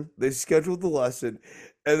lesson. They scheduled the lesson,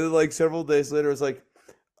 and then like several days later, it's like,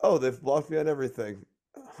 oh, they've blocked me on everything,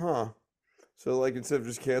 huh? So like instead of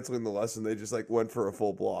just canceling the lesson, they just like went for a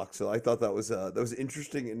full block. So I thought that was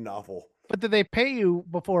interesting and novel. But did they pay you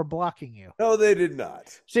before blocking you? No, they did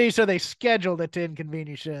not. See, so they scheduled it to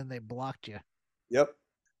inconvenience you and they blocked you. Yep.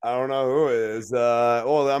 I don't know who it is.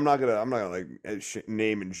 Well, I'm not gonna like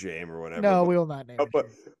name and shame or whatever. No, we will not name it.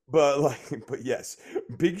 But yes,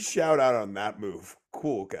 big shout out on that move.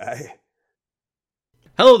 Cool guy.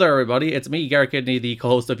 Hello there, everybody. It's me, Garrett Kidney, the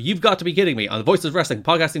co-host of You've Got to Be Kidding Me on the Voices of Wrestling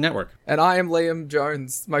Podcasting Network. And I am Liam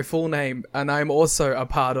Jones, my full name, and I am also a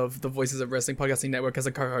part of the Voices of Wrestling Podcasting Network as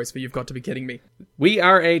a co-host for You've Got to Be Kidding Me. We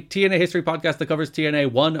are a TNA history podcast that covers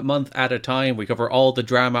TNA 1 month at a time. We cover all the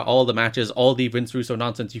drama, all the matches, all the Vince Russo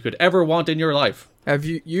nonsense you could ever want in your life. Have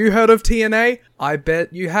you heard of TNA? I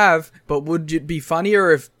bet you have, but would it be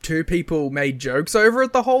funnier if 2 people made jokes over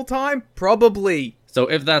it the whole time? Probably. So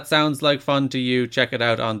if that sounds like fun to you, check it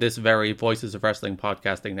out on this very Voices of Wrestling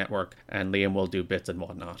Podcasting Network, and Liam will do bits and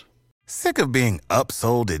whatnot. Sick of being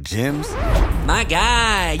upsold at gyms? My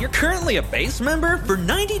guy, you're currently a base member? For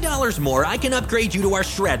 $90 more, I can upgrade you to our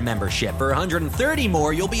Shred membership. For $130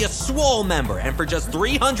 more, you'll be a Swole member. And for just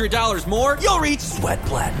 $300 more, you'll reach Sweat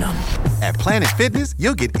Platinum. At Planet Fitness,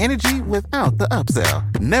 you'll get energy without the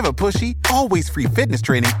upsell. Never pushy, always free fitness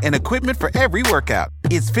training and equipment for every workout.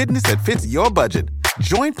 It's fitness that fits your budget.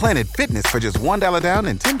 Join Planet Fitness for just $1 down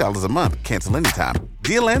and $10 a month. Cancel anytime.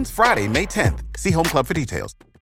 Deal ends Friday, May 10th. See Home Club for details.